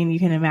 I mean, you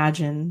can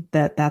imagine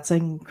that that's an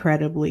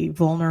incredibly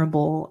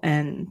vulnerable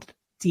and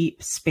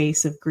deep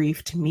space of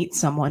grief to meet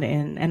someone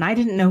in. And I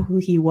didn't know who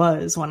he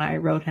was when I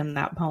wrote him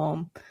that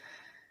poem.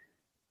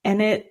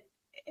 And it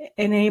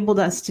enabled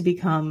us to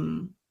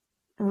become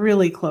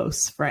really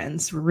close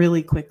friends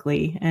really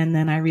quickly. And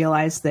then I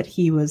realized that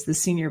he was the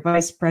senior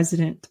vice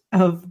president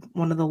of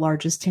one of the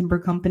largest timber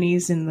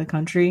companies in the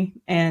country.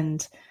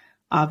 And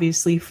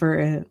obviously,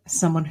 for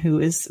someone who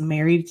is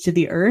married to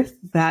the earth,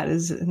 that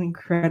is an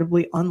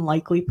incredibly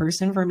unlikely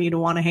person for me to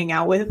want to hang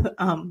out with.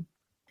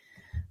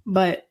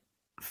 But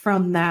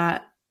from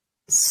that,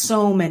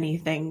 so many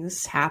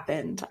things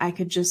happened. I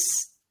could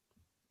just,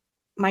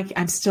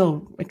 I'm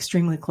still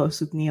extremely close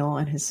with Neil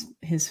and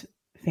his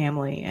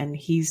family, and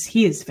he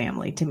is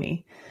family to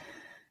me.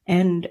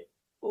 And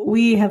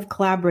we have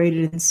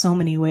collaborated in so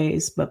many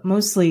ways, but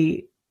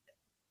mostly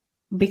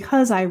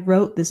because I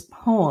wrote this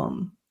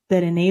poem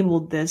that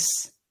enabled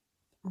this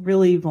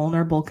really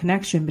vulnerable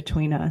connection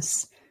between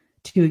us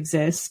to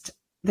exist.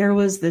 There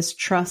was this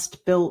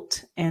trust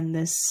built and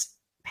this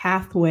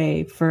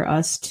pathway for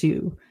us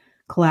to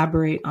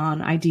collaborate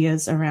on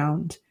ideas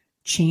around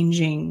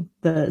changing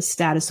the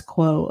status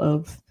quo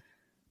of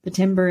the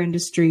timber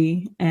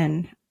industry,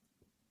 and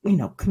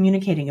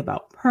communicating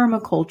about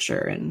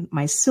permaculture and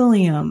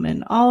mycelium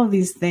and all of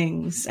these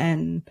things.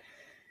 And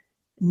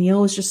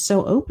Neil was just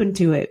so open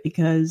to it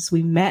because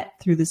we met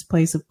through this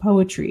place of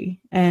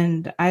poetry.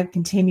 And I've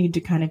continued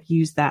to kind of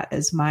use that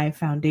as my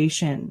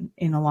foundation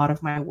in a lot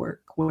of my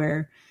work,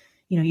 where,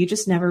 you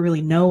just never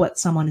really know what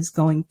someone is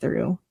going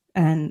through.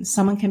 And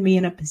someone can be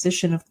in a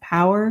position of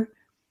power.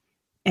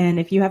 And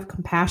if you have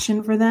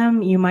compassion for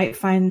them, you might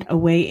find a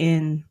way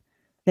in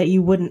that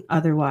you wouldn't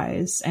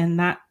otherwise. And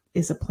that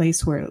is a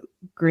place where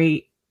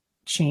great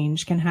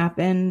change can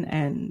happen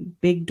and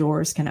big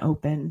doors can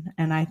open.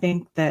 And I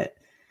think that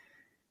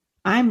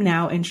I'm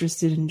now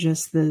interested in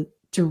just the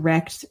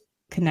direct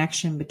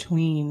connection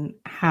between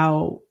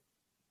how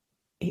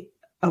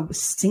a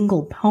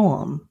single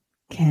poem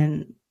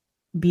can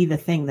be the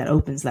thing that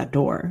opens that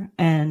door.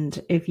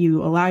 And if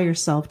you allow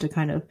yourself to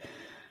kind of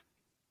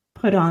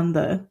put on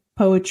the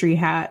poetry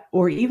hat,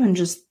 or even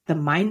just the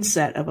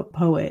mindset of a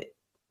poet,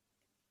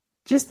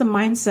 just the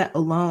mindset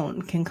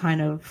alone can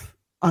kind of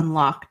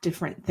unlock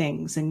different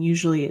things. And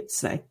usually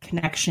it's a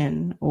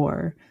connection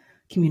or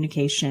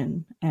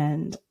communication.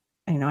 And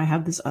I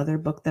have this other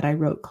book that I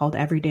wrote called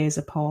Every Day is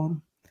a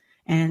Poem.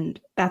 And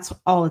that's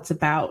all it's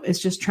about, is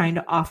just trying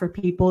to offer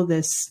people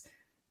this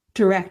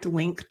direct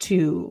link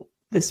to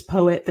this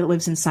poet that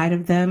lives inside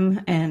of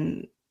them,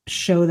 and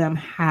show them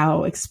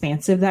how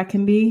expansive that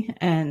can be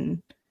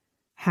and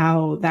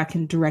how that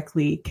can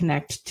directly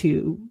connect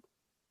to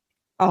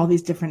all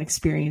these different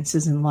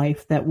experiences in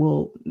life that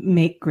will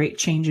make great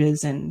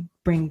changes and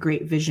bring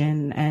great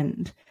vision.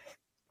 And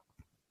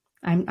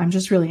I'm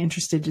just really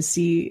interested to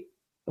see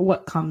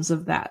what comes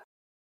of that.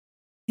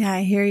 Yeah,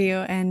 I hear you.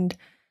 And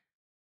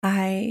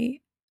I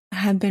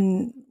have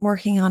been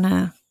working on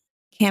a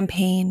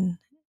campaign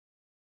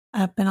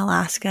up in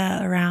Alaska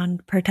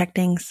around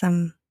protecting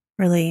some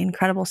really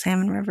incredible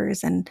salmon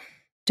rivers. And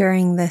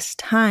during this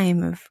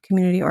time of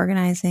community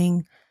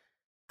organizing,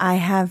 I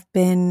have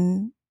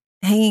been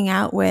hanging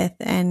out with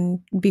and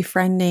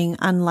befriending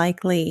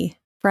unlikely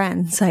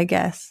friends, I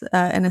guess,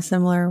 in a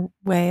similar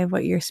way of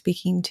what you're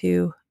speaking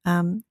to.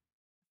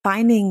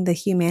 finding the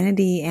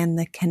humanity and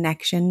the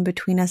connection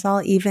between us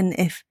all, even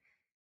if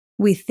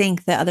we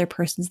think the other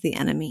person's the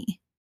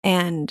enemy.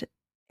 And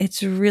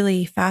it's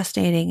really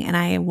fascinating. And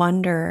I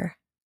wonder,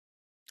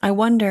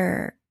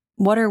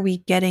 what are we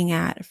getting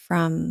at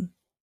from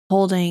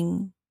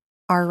holding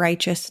our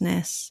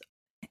righteousness?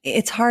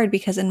 It's hard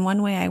because in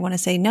one way I want to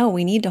say, no,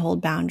 we need to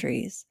hold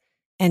boundaries.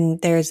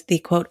 And there's the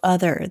quote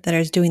other that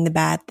is doing the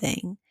bad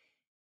thing.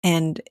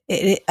 And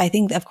I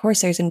think, of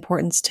course, there's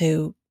importance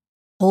to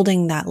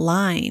holding that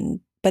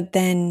line. But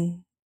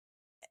then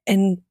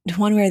in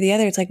one way or the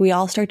other, it's like we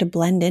all start to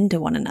blend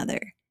into one another.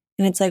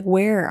 And it's like,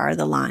 where are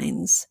the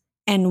lines?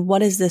 And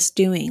what is this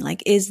doing?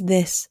 Like, is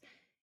this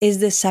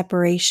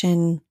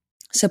separation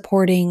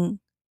supporting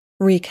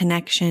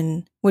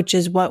reconnection, which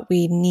is what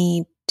we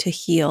need to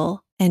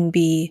heal and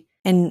be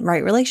in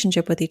right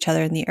relationship with each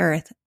other in the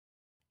earth?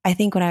 I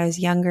think when I was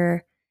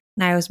younger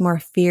and I was more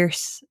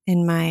fierce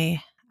in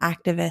my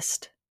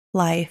activist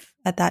life,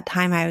 at that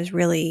time, I was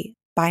really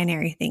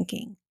binary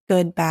thinking,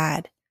 good,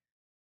 bad.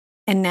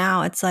 And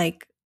now it's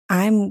like,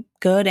 I'm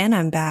good and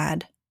I'm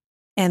bad.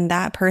 And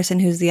that person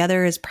who's the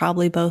other is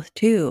probably both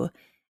too.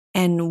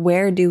 And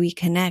where do we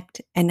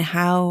connect? And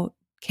how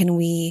can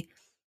we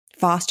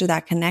foster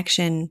that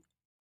connection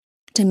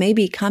to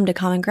maybe come to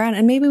common ground?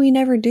 And maybe we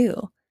never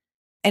do.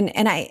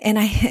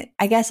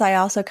 I guess I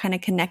also kind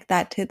of connect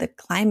that to the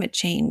climate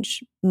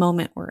change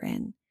moment we're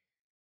in,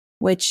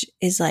 which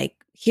is like,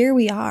 here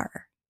we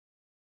are.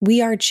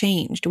 We are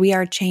changed. We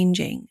are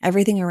changing.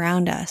 Everything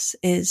around us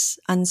is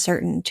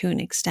uncertain to an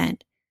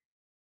extent.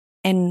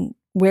 And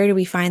where do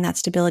we find that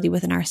stability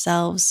within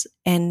ourselves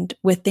and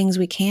with things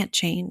we can't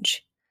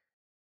change?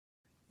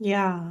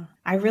 Yeah,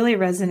 I really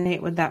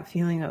resonate with that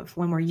feeling of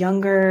when we're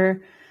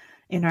younger,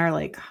 in our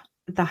like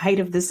the height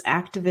of this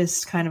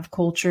activist kind of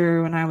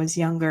culture. When I was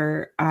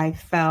younger, I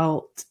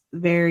felt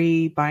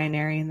very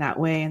binary in that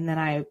way. And then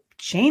I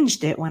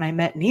changed it when I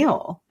met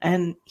Neil.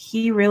 And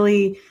he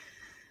really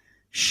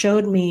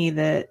showed me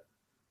that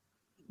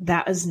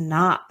that is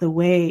not the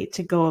way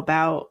to go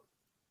about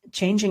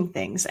changing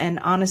things. And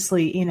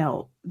honestly, you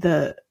know,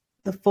 the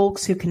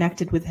folks who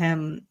connected with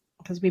him,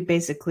 because we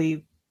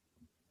basically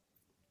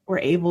were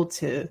able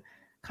to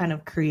kind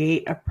of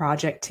create a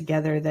project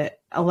together that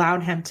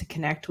allowed him to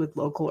connect with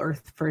local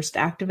Earth First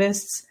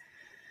activists.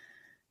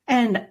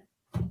 And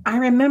I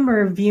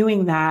remember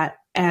viewing that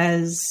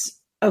as,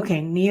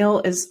 okay,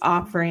 Neil is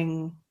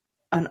offering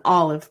an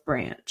olive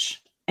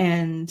branch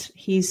and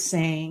he's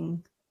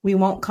saying, we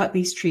won't cut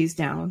these trees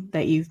down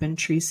that you've been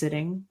tree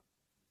sitting.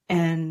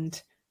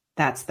 And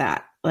that's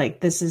that.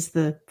 Like, this is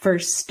the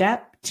first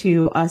step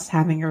to us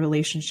having a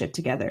relationship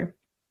together.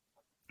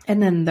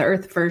 And then the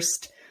Earth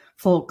First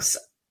folks,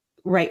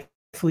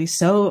 rightfully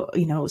so,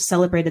 you know,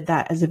 celebrated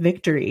that as a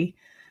victory.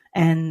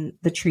 And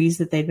the trees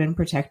that they've been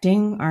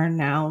protecting are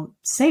now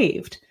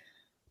saved.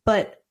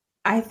 But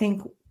I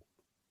think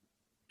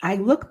I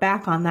look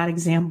back on that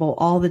example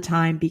all the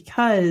time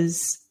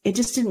because it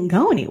just didn't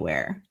go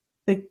anywhere.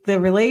 The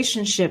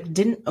relationship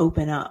didn't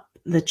open up.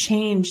 The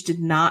change did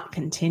not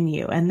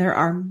continue. And there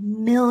are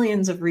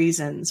millions of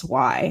reasons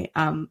why,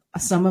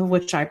 some of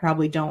which I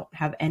probably don't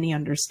have any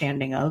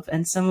understanding of,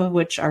 and some of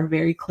which are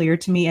very clear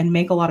to me and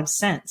make a lot of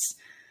sense.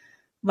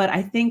 But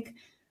I think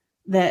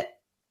that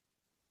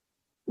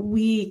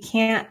we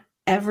can't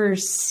ever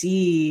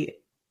see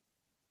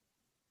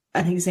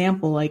an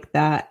example like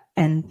that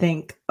and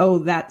think, oh,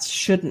 that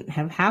shouldn't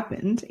have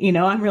happened. You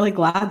know, I'm really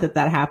glad that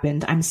that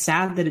happened. I'm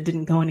sad that it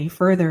didn't go any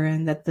further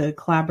and that the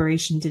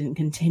collaboration didn't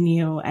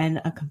continue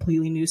and a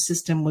completely new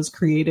system was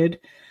created.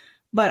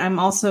 But I'm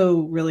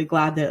also really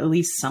glad that at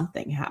least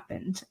something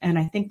happened. And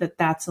I think that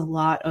that's a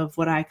lot of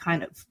what I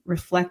kind of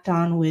reflect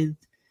on with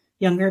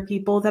younger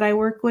people that I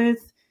work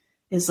with,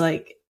 is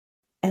like,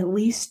 at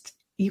least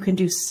you can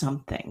do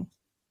something.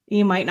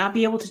 You might not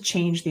be able to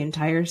change the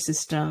entire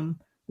system,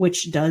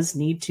 which does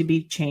need to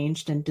be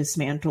changed and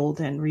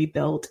dismantled and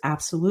rebuilt.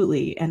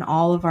 Absolutely. And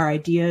all of our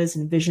ideas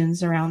and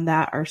visions around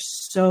that are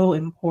so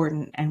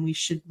important. And we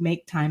should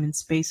make time and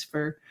space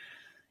for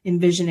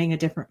envisioning a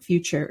different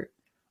future.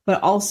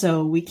 But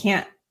also, we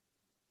can't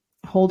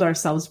hold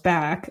ourselves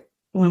back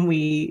when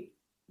we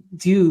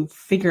do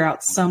figure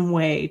out some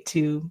way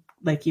to,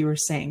 like you were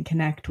saying,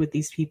 connect with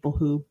these people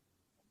who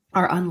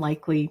are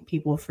unlikely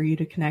people for you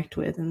to connect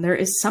with. And there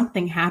is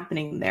something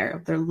happening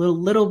there. Their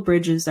little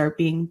bridges are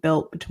being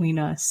built between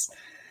us.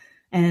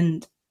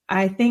 And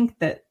I think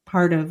that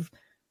part of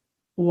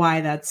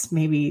why that's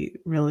maybe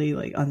really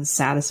like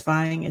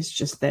unsatisfying is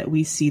just that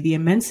we see the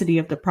immensity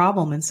of the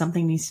problem and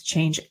something needs to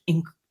change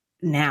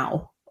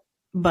now,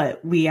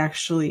 but we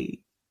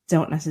actually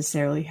don't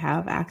necessarily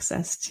have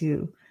access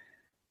to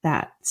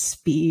that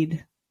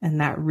speed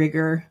and that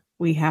rigor.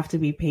 We have to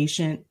be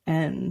patient,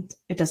 and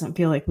it doesn't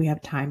feel like we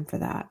have time for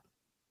that.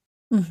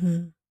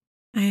 Mm-hmm.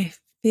 I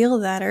feel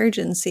that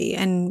urgency,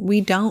 and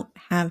we don't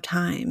have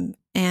time.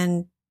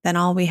 And then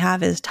all we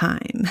have is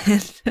time.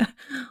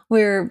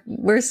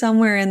 we're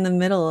somewhere in the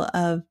middle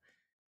of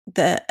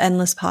the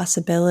endless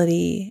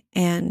possibility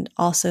and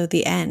also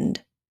the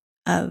end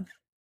of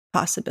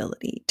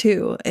possibility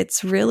too.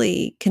 It's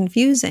really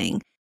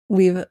confusing.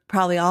 We've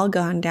probably all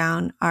gone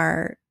down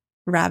our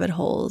rabbit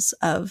holes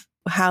of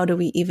how do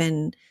we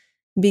even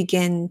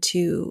begin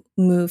to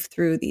move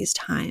through these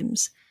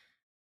times.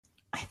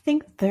 I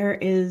think there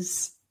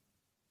is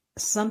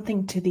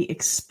something to the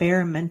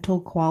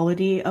experimental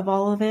quality of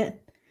all of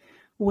it,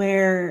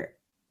 where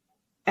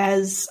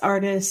as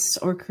artists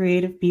or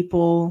creative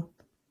people,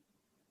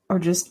 or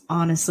just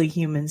honestly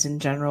humans in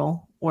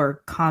general, we're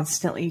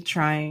constantly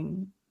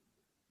trying,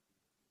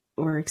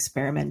 we're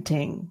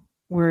experimenting,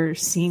 we're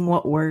seeing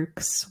what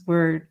works,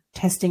 we're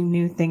testing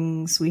new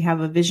things, we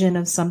have a vision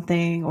of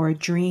something or a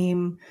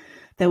dream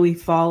that we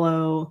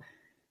follow.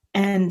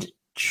 And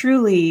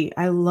truly,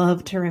 I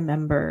love to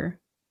remember,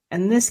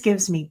 and this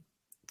gives me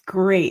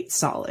great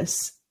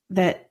solace,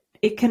 that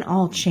it can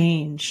all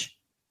change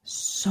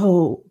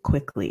so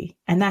quickly.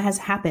 And that has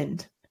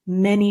happened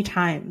many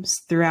times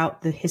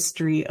throughout the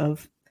history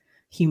of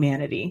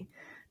humanity.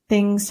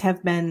 Things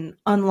have been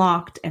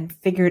unlocked and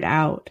figured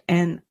out.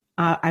 And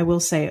I will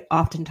say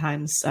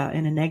oftentimes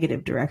in a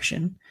negative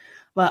direction,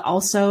 but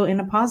also in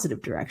a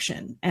positive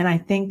direction. And I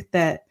think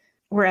that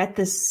we're at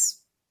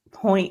this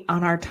point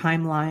on our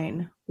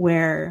timeline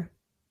where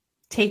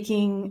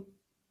taking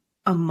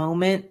a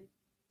moment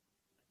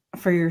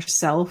for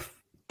yourself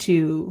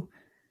to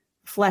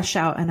flesh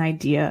out an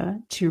idea,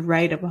 to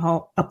write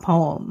a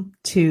poem,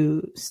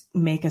 to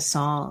make a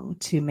song,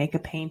 to make a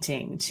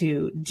painting,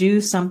 to do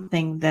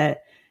something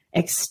that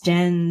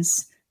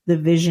extends the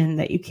vision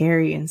that you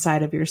carry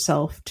inside of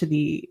yourself to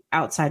the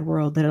outside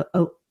world, that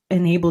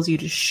enables you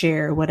to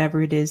share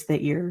whatever it is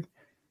that you're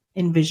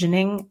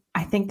envisioning.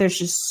 I think there's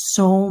just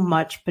so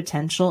much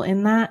potential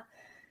in that.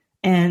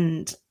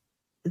 And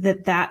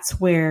that's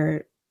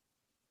where,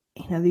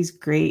 these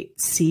great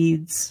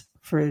seeds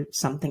for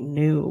something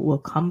new will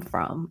come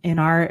from, in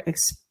our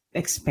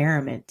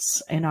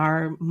experiments, in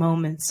our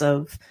moments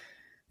of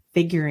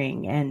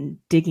figuring and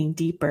digging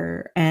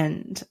deeper.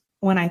 And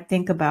when I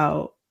think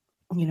about,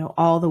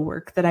 all the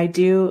work that I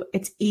do,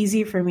 it's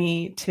easy for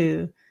me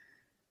to,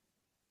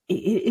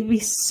 it'd be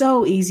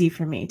so easy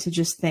for me to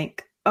just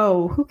think,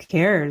 oh, who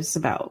cares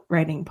about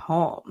writing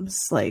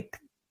poems? Like,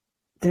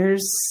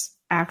 there's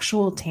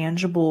actual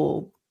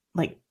tangible,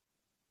 like,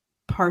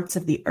 parts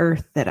of the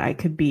earth that I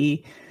could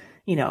be,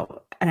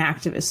 an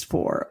activist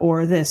for,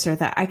 or this or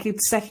that. I could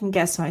second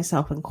guess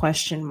myself and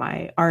question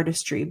my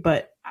artistry,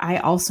 but I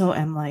also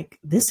am like,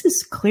 this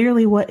is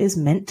clearly what is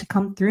meant to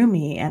come through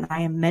me, and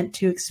I am meant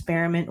to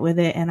experiment with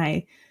it, and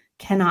I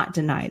cannot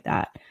deny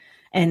that.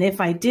 And if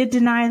I did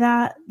deny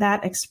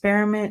that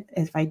experiment,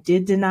 if I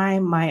did deny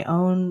my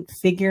own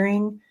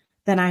figuring,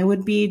 then I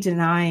would be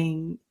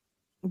denying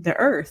the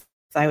earth.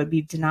 I would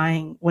be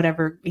denying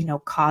whatever,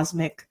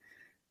 cosmic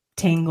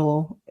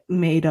tangle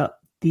made up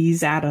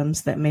these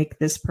atoms that make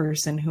this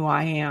person who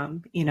I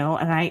am,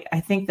 and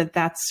I think that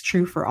that's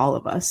true for all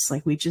of us.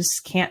 Like, we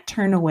just can't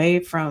turn away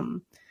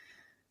from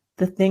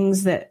the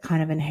things that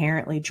kind of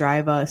inherently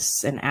drive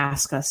us and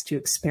ask us to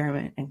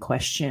experiment and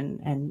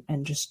question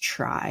and just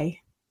try.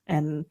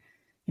 And,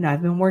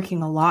 I've been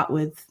working a lot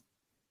with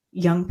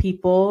young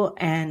people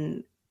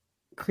and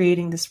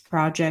creating this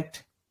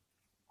project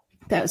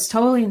that was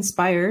totally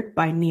inspired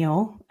by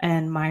Neil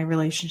and my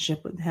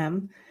relationship with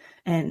him.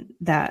 And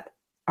that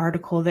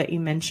article that you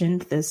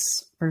mentioned, this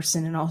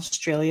person in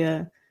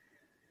Australia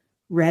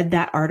read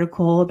that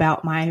article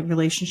about my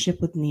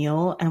relationship with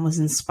Neil and was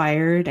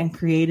inspired and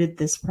created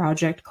this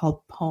project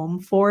called Poem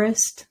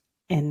Forest.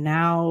 And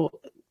now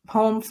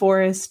Poem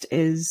Forest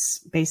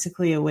is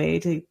basically a way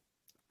to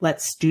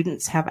let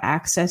students have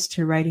access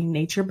to writing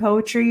nature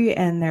poetry,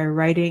 and they're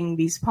writing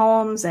these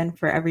poems, and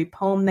for every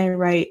poem they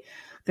write,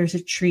 there's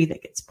a tree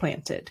that gets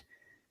planted.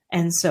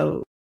 And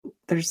so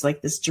there's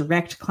like this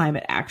direct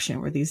climate action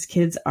where these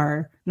kids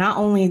are, not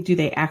only do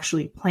they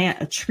actually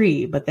plant a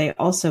tree, but they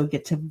also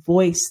get to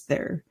voice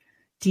their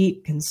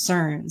deep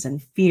concerns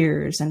and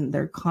fears and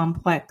their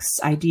complex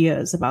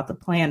ideas about the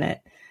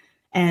planet.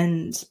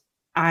 And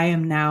I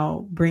am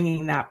now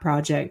bringing that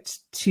project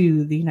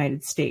to the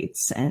United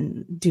States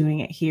and doing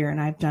it here. And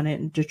I've done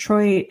it in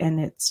Detroit, and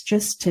it's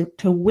just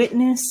to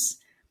witness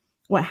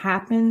what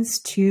happens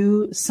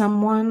to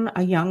someone,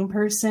 a young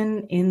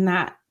person in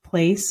that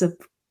place of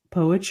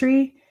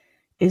poetry,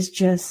 is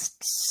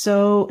just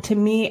so, to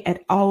me,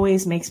 it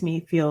always makes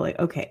me feel like,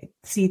 okay,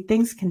 see,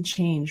 things can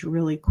change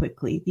really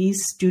quickly.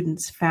 These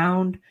students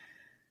found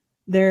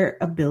their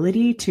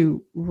ability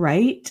to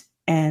write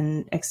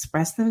and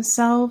express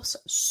themselves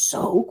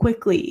so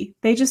quickly.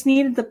 They just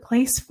needed the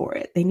place for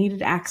it. They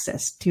needed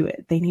access to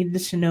it. They needed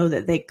to know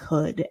that they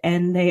could.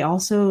 And they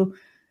also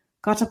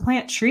got to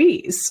plant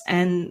trees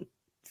and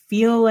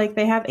feel like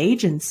they have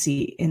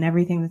agency in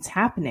everything that's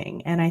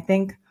happening. And I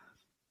think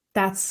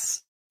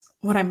that's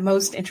what I'm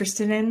most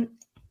interested in,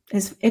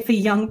 is if a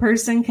young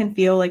person can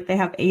feel like they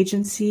have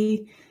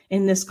agency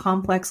in this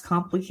complex,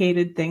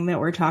 complicated thing that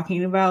we're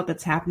talking about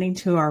that's happening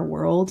to our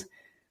world,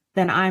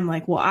 then I'm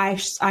like, well,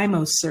 I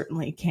most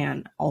certainly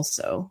can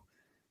also.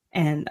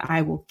 And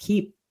I will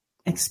keep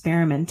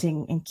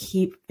experimenting and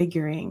keep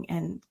figuring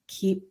and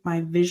keep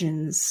my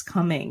visions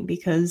coming,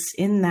 because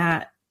in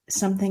that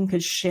something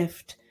could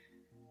shift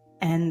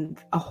and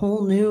a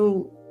whole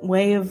new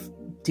way of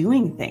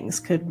doing things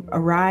could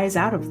arise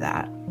out of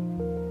that.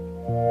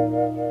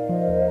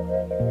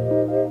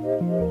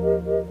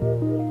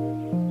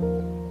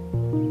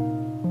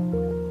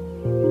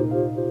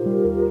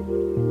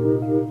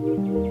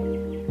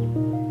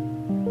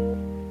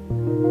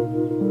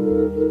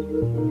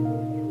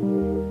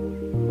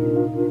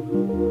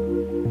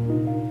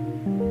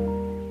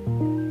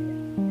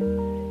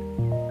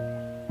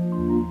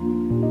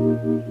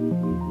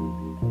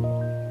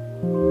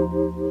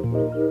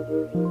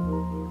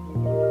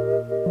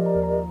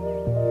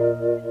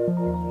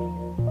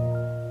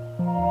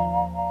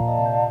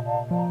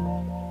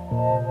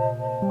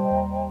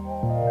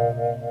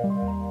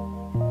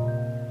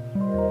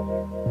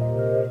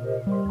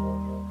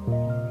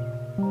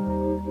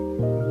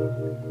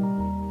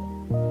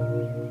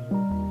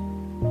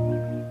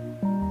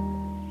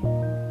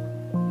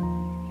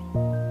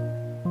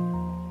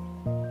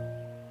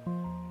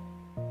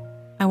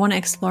 I want to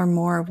explore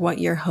more of what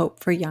your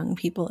hope for young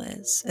people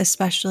is,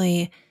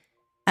 especially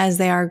as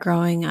they are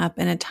growing up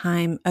in a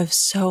time of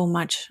so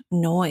much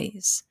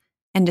noise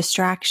and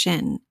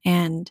distraction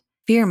and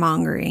fear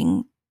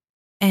mongering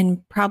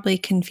and probably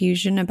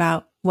confusion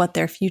about what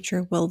their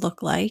future will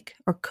look like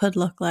or could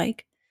look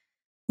like.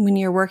 When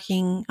you're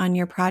working on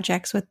your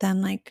projects with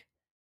them, like,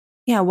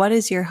 yeah, what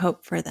is your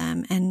hope for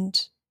them and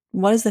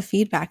what is the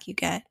feedback you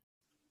get?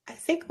 I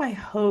think my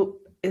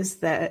hope is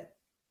that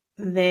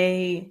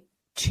they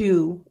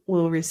too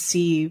will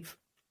receive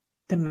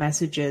the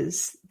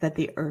messages that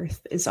the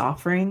earth is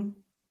offering,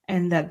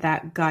 and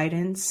that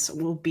guidance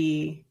will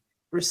be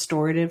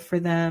restorative for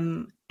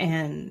them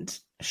and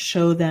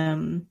show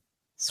them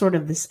sort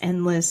of this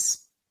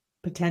endless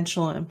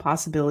potential and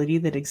possibility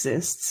that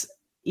exists,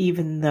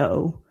 even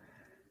though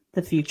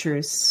the future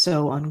is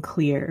so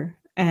unclear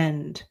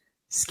and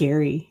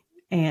scary.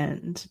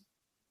 And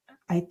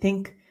I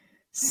think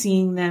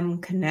seeing them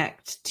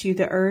connect to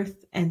the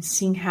earth and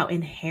seeing how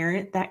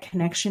inherent that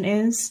connection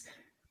is,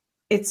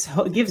 it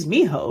gives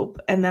me hope.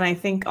 And then I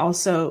think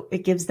also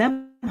it gives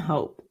them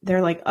hope.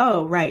 They're like,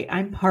 oh, right,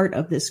 I'm part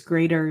of this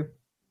greater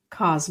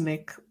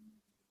cosmic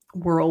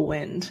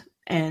whirlwind.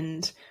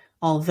 And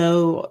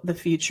although the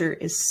future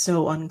is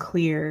so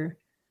unclear,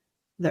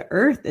 the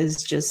earth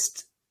is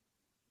just,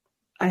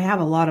 I have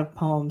a lot of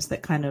poems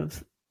that kind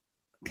of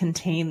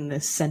contain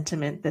this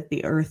sentiment that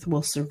the earth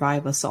will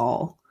survive us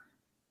all.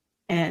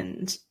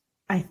 And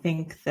I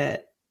think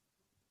that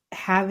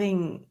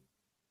having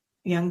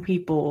young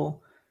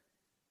people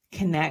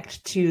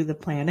connect to the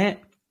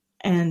planet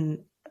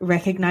and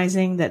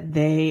recognizing that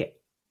they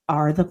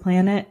are the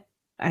planet.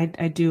 I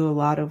do a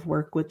lot of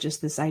work with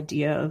just this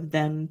idea of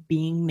them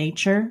being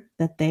nature,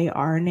 that they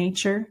are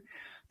nature.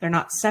 They're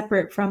not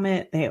separate from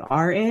it. They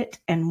are it.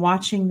 And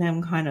watching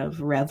them kind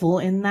of revel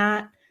in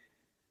that,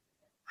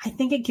 I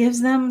think it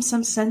gives them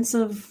some sense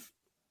of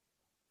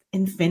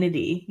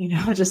infinity,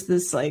 just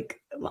this like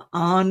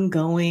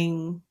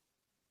ongoing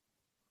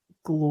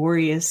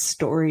glorious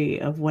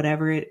story of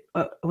whatever it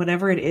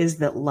is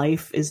that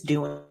life is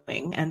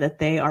doing, and that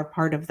they are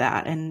part of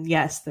that. And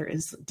yes, there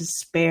is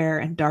despair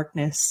and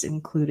darkness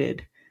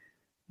included,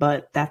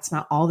 but that's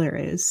not all there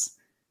is.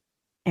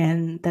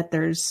 And that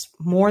there's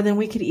more than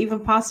we could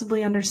even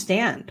possibly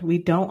understand. We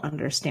don't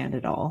understand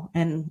it all.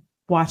 And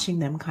watching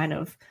them kind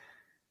of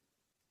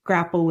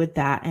grapple with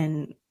that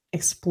and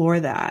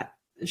explore that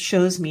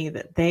shows me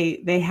that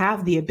they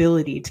have the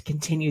ability to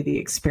continue the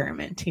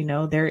experiment.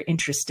 They're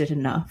interested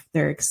enough,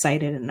 they're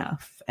excited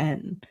enough,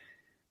 and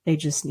they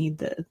just need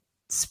the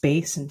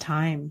space and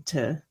time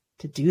to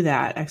do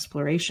that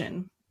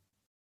exploration.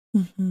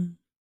 Mm-hmm.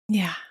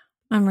 Yeah,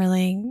 I'm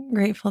really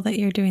grateful that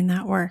you're doing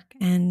that work.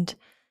 And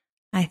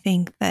I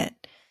think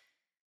that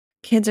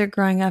kids are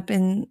growing up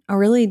in a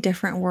really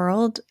different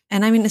world.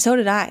 And I mean, so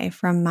did I,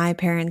 from my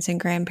parents and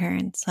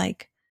grandparents.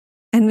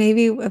 And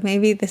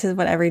maybe this is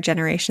what every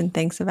generation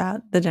thinks about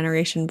the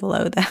generation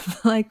below them.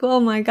 Like, oh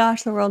my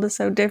gosh, the world is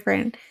so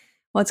different.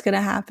 What's going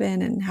to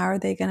happen and how are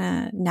they going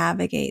to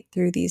navigate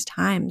through these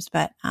times?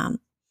 But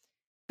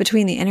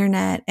between the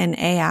internet and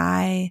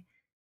AI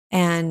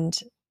and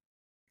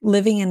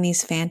living in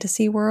these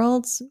fantasy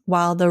worlds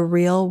while the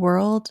real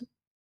world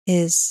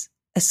is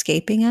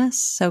escaping us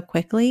so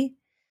quickly.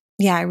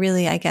 Yeah,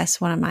 I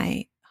guess one of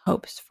my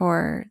hopes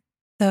for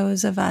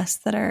those of us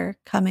that are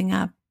coming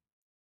up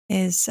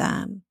is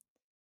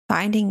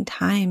finding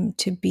time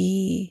to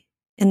be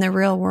in the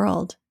real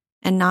world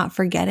and not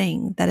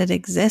forgetting that it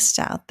exists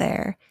out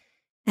there.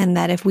 And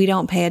that if we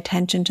don't pay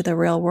attention to the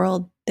real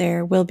world,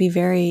 there will be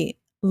very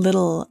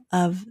little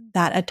of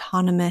that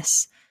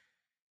autonomous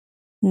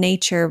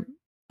nature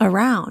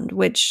around,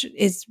 which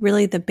is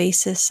really the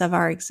basis of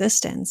our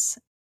existence.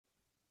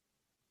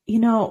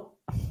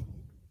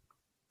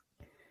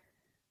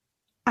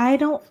 I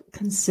don't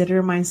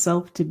consider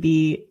myself to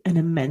be an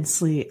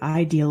immensely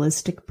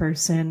idealistic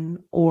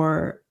person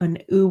or an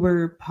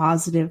uber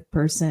positive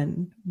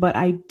person, but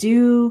I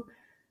do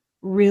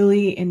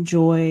really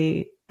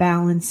enjoy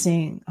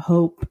balancing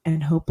hope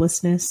and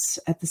hopelessness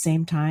at the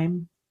same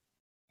time.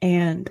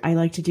 And I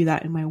like to do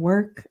that in my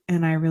work.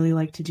 And I really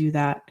like to do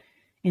that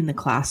in the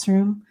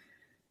classroom,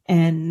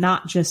 and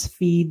not just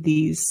feed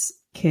these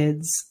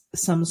kids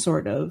some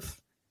sort of,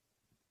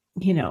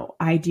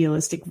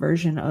 idealistic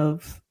version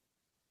of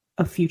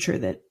a future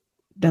that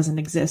doesn't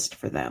exist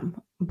for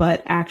them,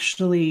 but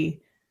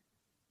actually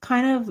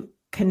kind of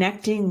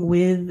connecting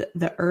with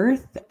the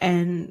earth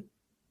and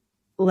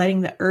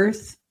letting the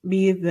earth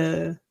be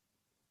the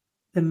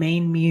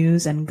main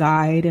muse and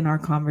guide in our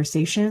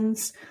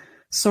conversations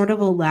sort of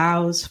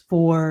allows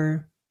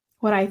for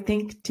what I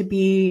think to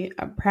be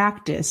a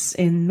practice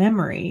in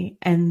memory,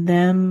 and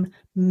them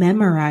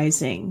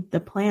memorizing the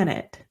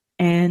planet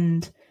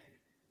and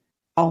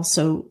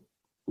also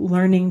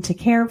learning to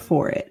care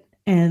for it,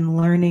 and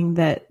learning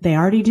that they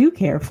already do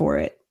care for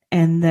it,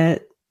 and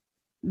that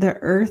the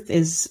earth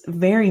is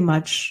very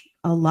much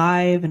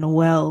alive and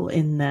well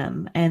in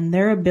them, and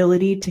their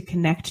ability to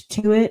connect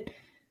to it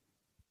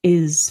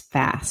is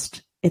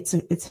fast. It's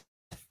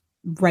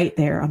right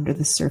there under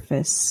the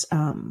surface.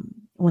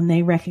 When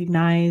they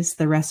recognize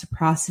the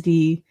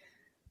reciprocity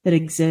that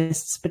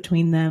exists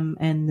between them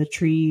and the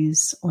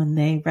trees, when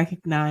they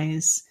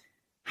recognize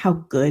how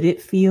good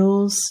it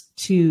feels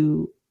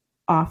to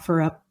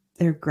offer up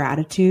their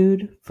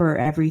gratitude for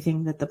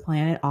everything that the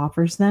planet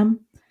offers them,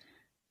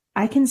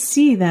 I can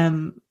see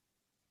them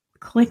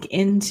click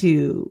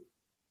into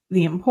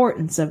the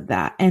importance of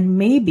that. And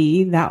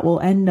maybe that will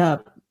end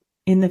up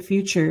in the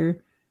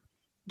future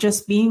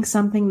just being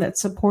something that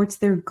supports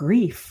their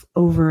grief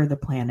over the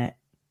planet.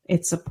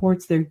 It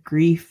supports their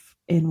grief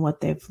in what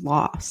they've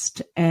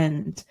lost.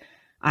 And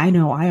I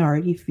know I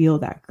already feel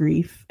that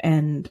grief,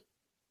 and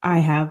I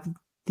have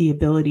the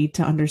ability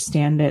to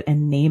understand it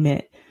and name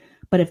it.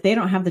 But if they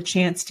don't have the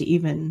chance to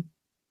even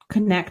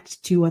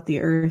connect to what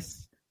the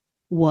earth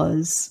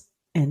was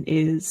and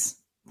is,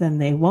 then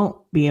they won't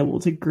be able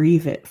to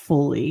grieve it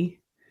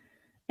fully.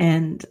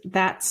 And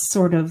that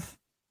sort of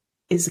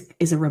is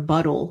a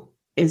rebuttal,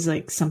 is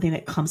like something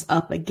that comes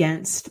up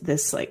against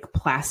this like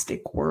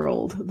plastic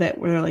world that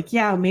we're like,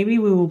 yeah, maybe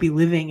we will be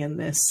living in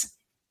this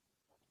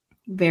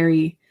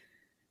very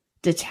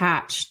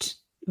detached,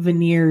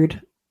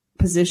 veneered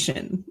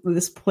position,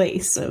 this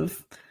place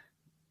of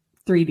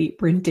 3D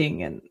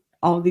printing and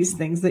all these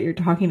things that you're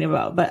talking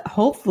about. But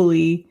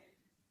hopefully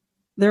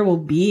there will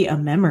be a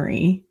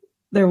memory.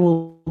 There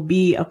will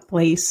be a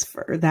place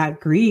for that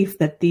grief,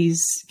 that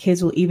these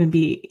kids will even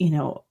be,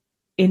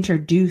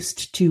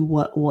 introduced to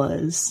what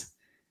was.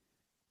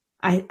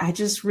 I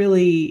just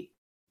really,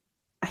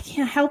 I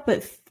can't help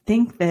but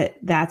think that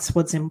that's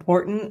what's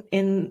important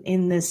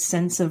in this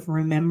sense of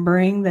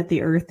remembering that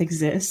the earth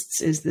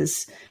exists, is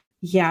this,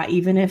 yeah,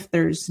 even if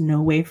there's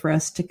no way for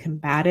us to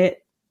combat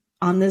it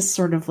on this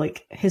sort of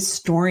like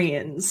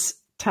historian's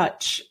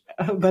touch,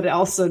 but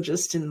also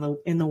just in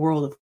the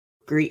world of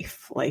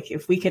grief. Like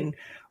if we can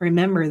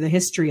remember the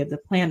history of the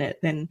planet,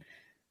 then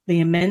the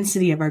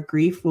immensity of our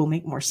grief will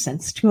make more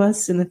sense to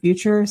us in the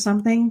future or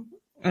something.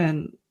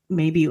 And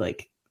maybe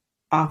like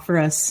offer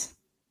us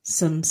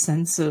some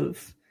sense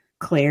of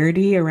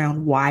clarity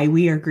around why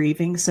we are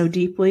grieving so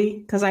deeply.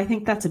 Because I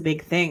think that's a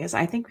big thing, is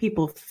I think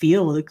people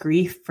feel the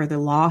grief for the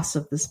loss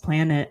of this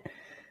planet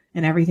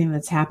and everything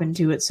that's happened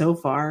to it so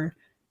far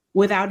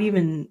without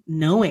even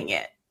knowing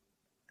it.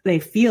 They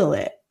feel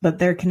it, but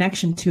their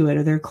connection to it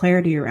or their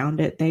clarity around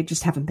it, they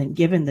just haven't been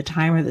given the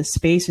time or the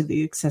space or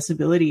the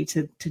accessibility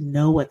to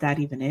know what that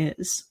even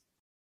is.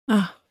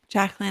 Oh,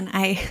 Jacqueline,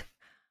 I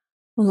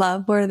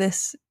love where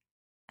this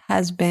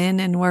has been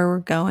and where we're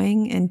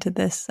going into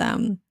this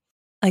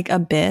like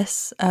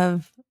abyss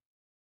of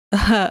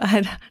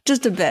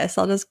just abyss.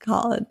 I'll just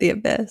call it the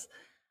abyss.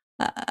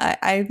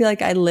 I feel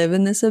like I live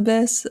in this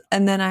abyss,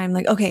 and then I'm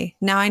like, okay,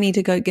 now I need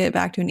to go get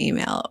back to an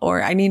email,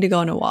 or I need to go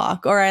on a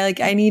walk, or I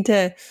need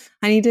to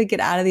get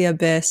out of the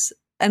abyss,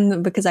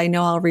 and because I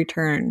know I'll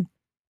return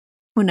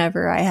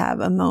whenever I have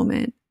a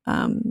moment,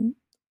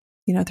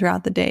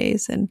 throughout the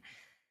days. And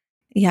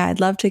yeah,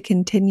 I'd love to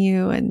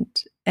continue, and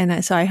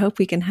so I hope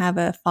we can have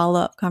a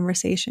follow-up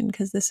conversation,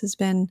 because this has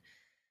been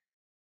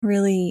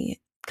really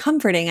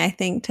comforting, I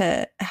think,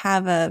 to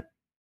have a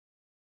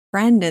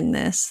friend in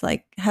this,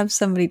 like have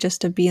somebody just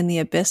to be in the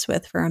abyss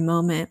with for a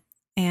moment,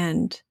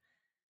 and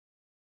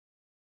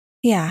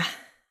yeah,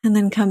 and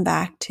then come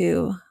back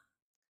to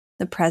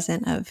the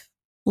present of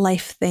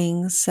life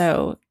things.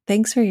 So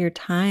thanks for your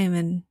time,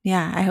 and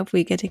yeah, I hope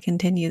we get to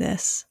continue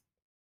this.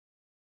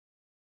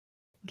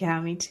 Yeah,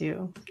 me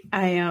too.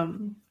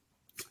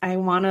 I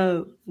want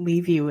to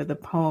leave you with a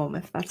poem,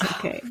 if that's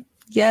okay.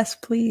 Yes,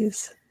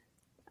 please.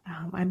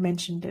 I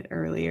mentioned it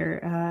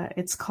earlier.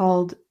 It's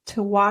called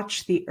 "To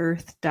Watch the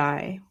Earth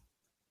Die."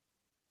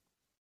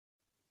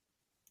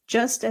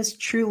 Just as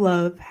true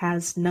love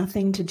has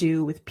nothing to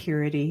do with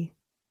purity,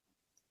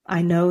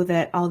 I know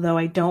that although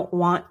I don't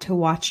want to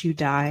watch you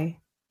die,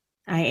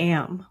 I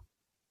am.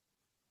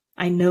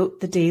 I note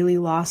the daily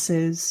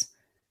losses,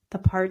 the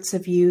parts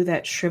of you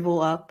that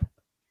shrivel up,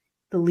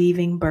 the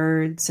leaving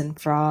birds and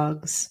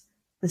frogs,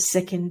 the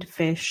sickened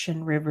fish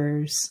and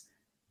rivers,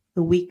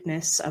 the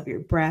weakness of your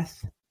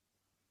breath.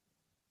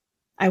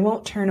 I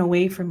won't turn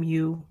away from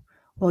you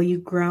while you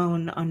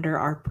groan under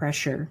our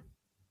pressure.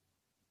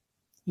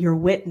 Your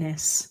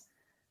witness,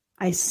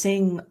 I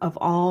sing of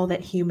all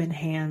that human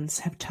hands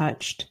have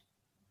touched.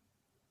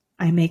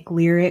 I make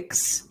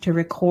lyrics to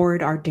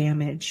record our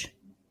damage,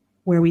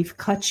 where we've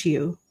cut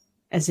you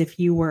as if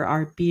you were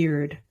our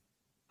beard,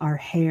 our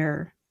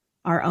hair,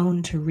 our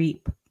own to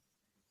reap.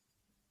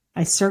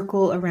 I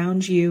circle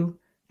around you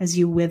as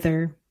you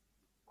wither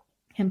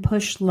and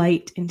push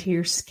light into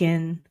your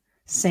skin,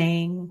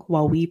 saying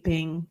while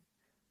weeping,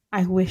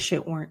 I wish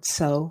it weren't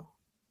so.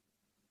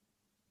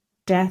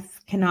 Death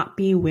cannot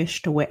be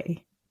wished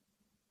away.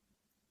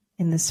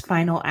 In this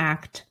final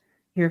act,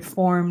 your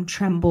form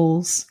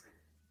trembles,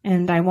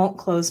 and I won't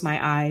close my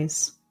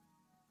eyes.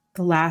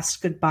 The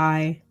last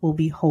goodbye will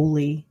be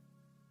holy,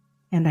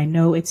 and I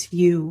know it's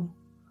you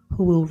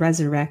who will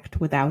resurrect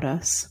without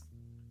us.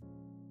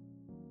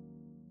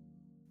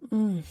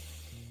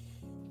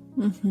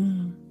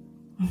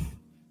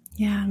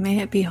 Yeah, may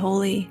it be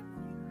holy.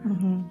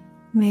 Mm-hmm.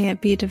 May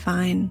it be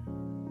divine.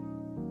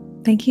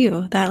 Thank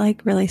you.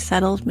 That really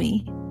settled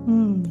me.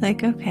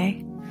 Like,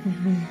 okay.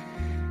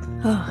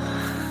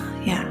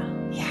 Oh, yeah.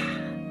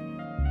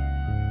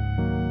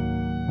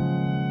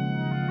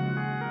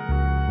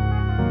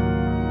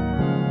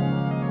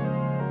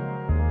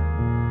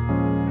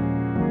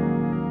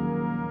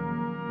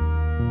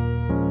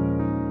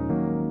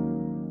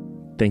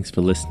 Thanks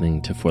for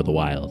listening to For the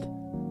Wild.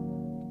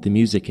 The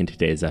music in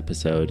today's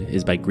episode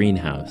is by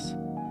Greenhouse,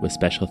 with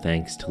special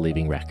thanks to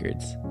Leaving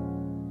Records.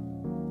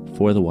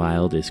 For the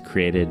Wild is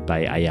created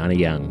by Ayana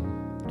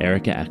Young,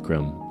 Erica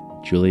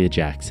Ekram, Julia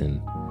Jackson,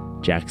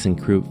 Jackson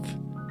Krupp,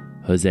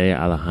 Jose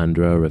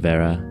Alejandro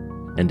Rivera,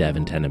 and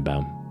Evan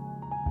Tenenbaum.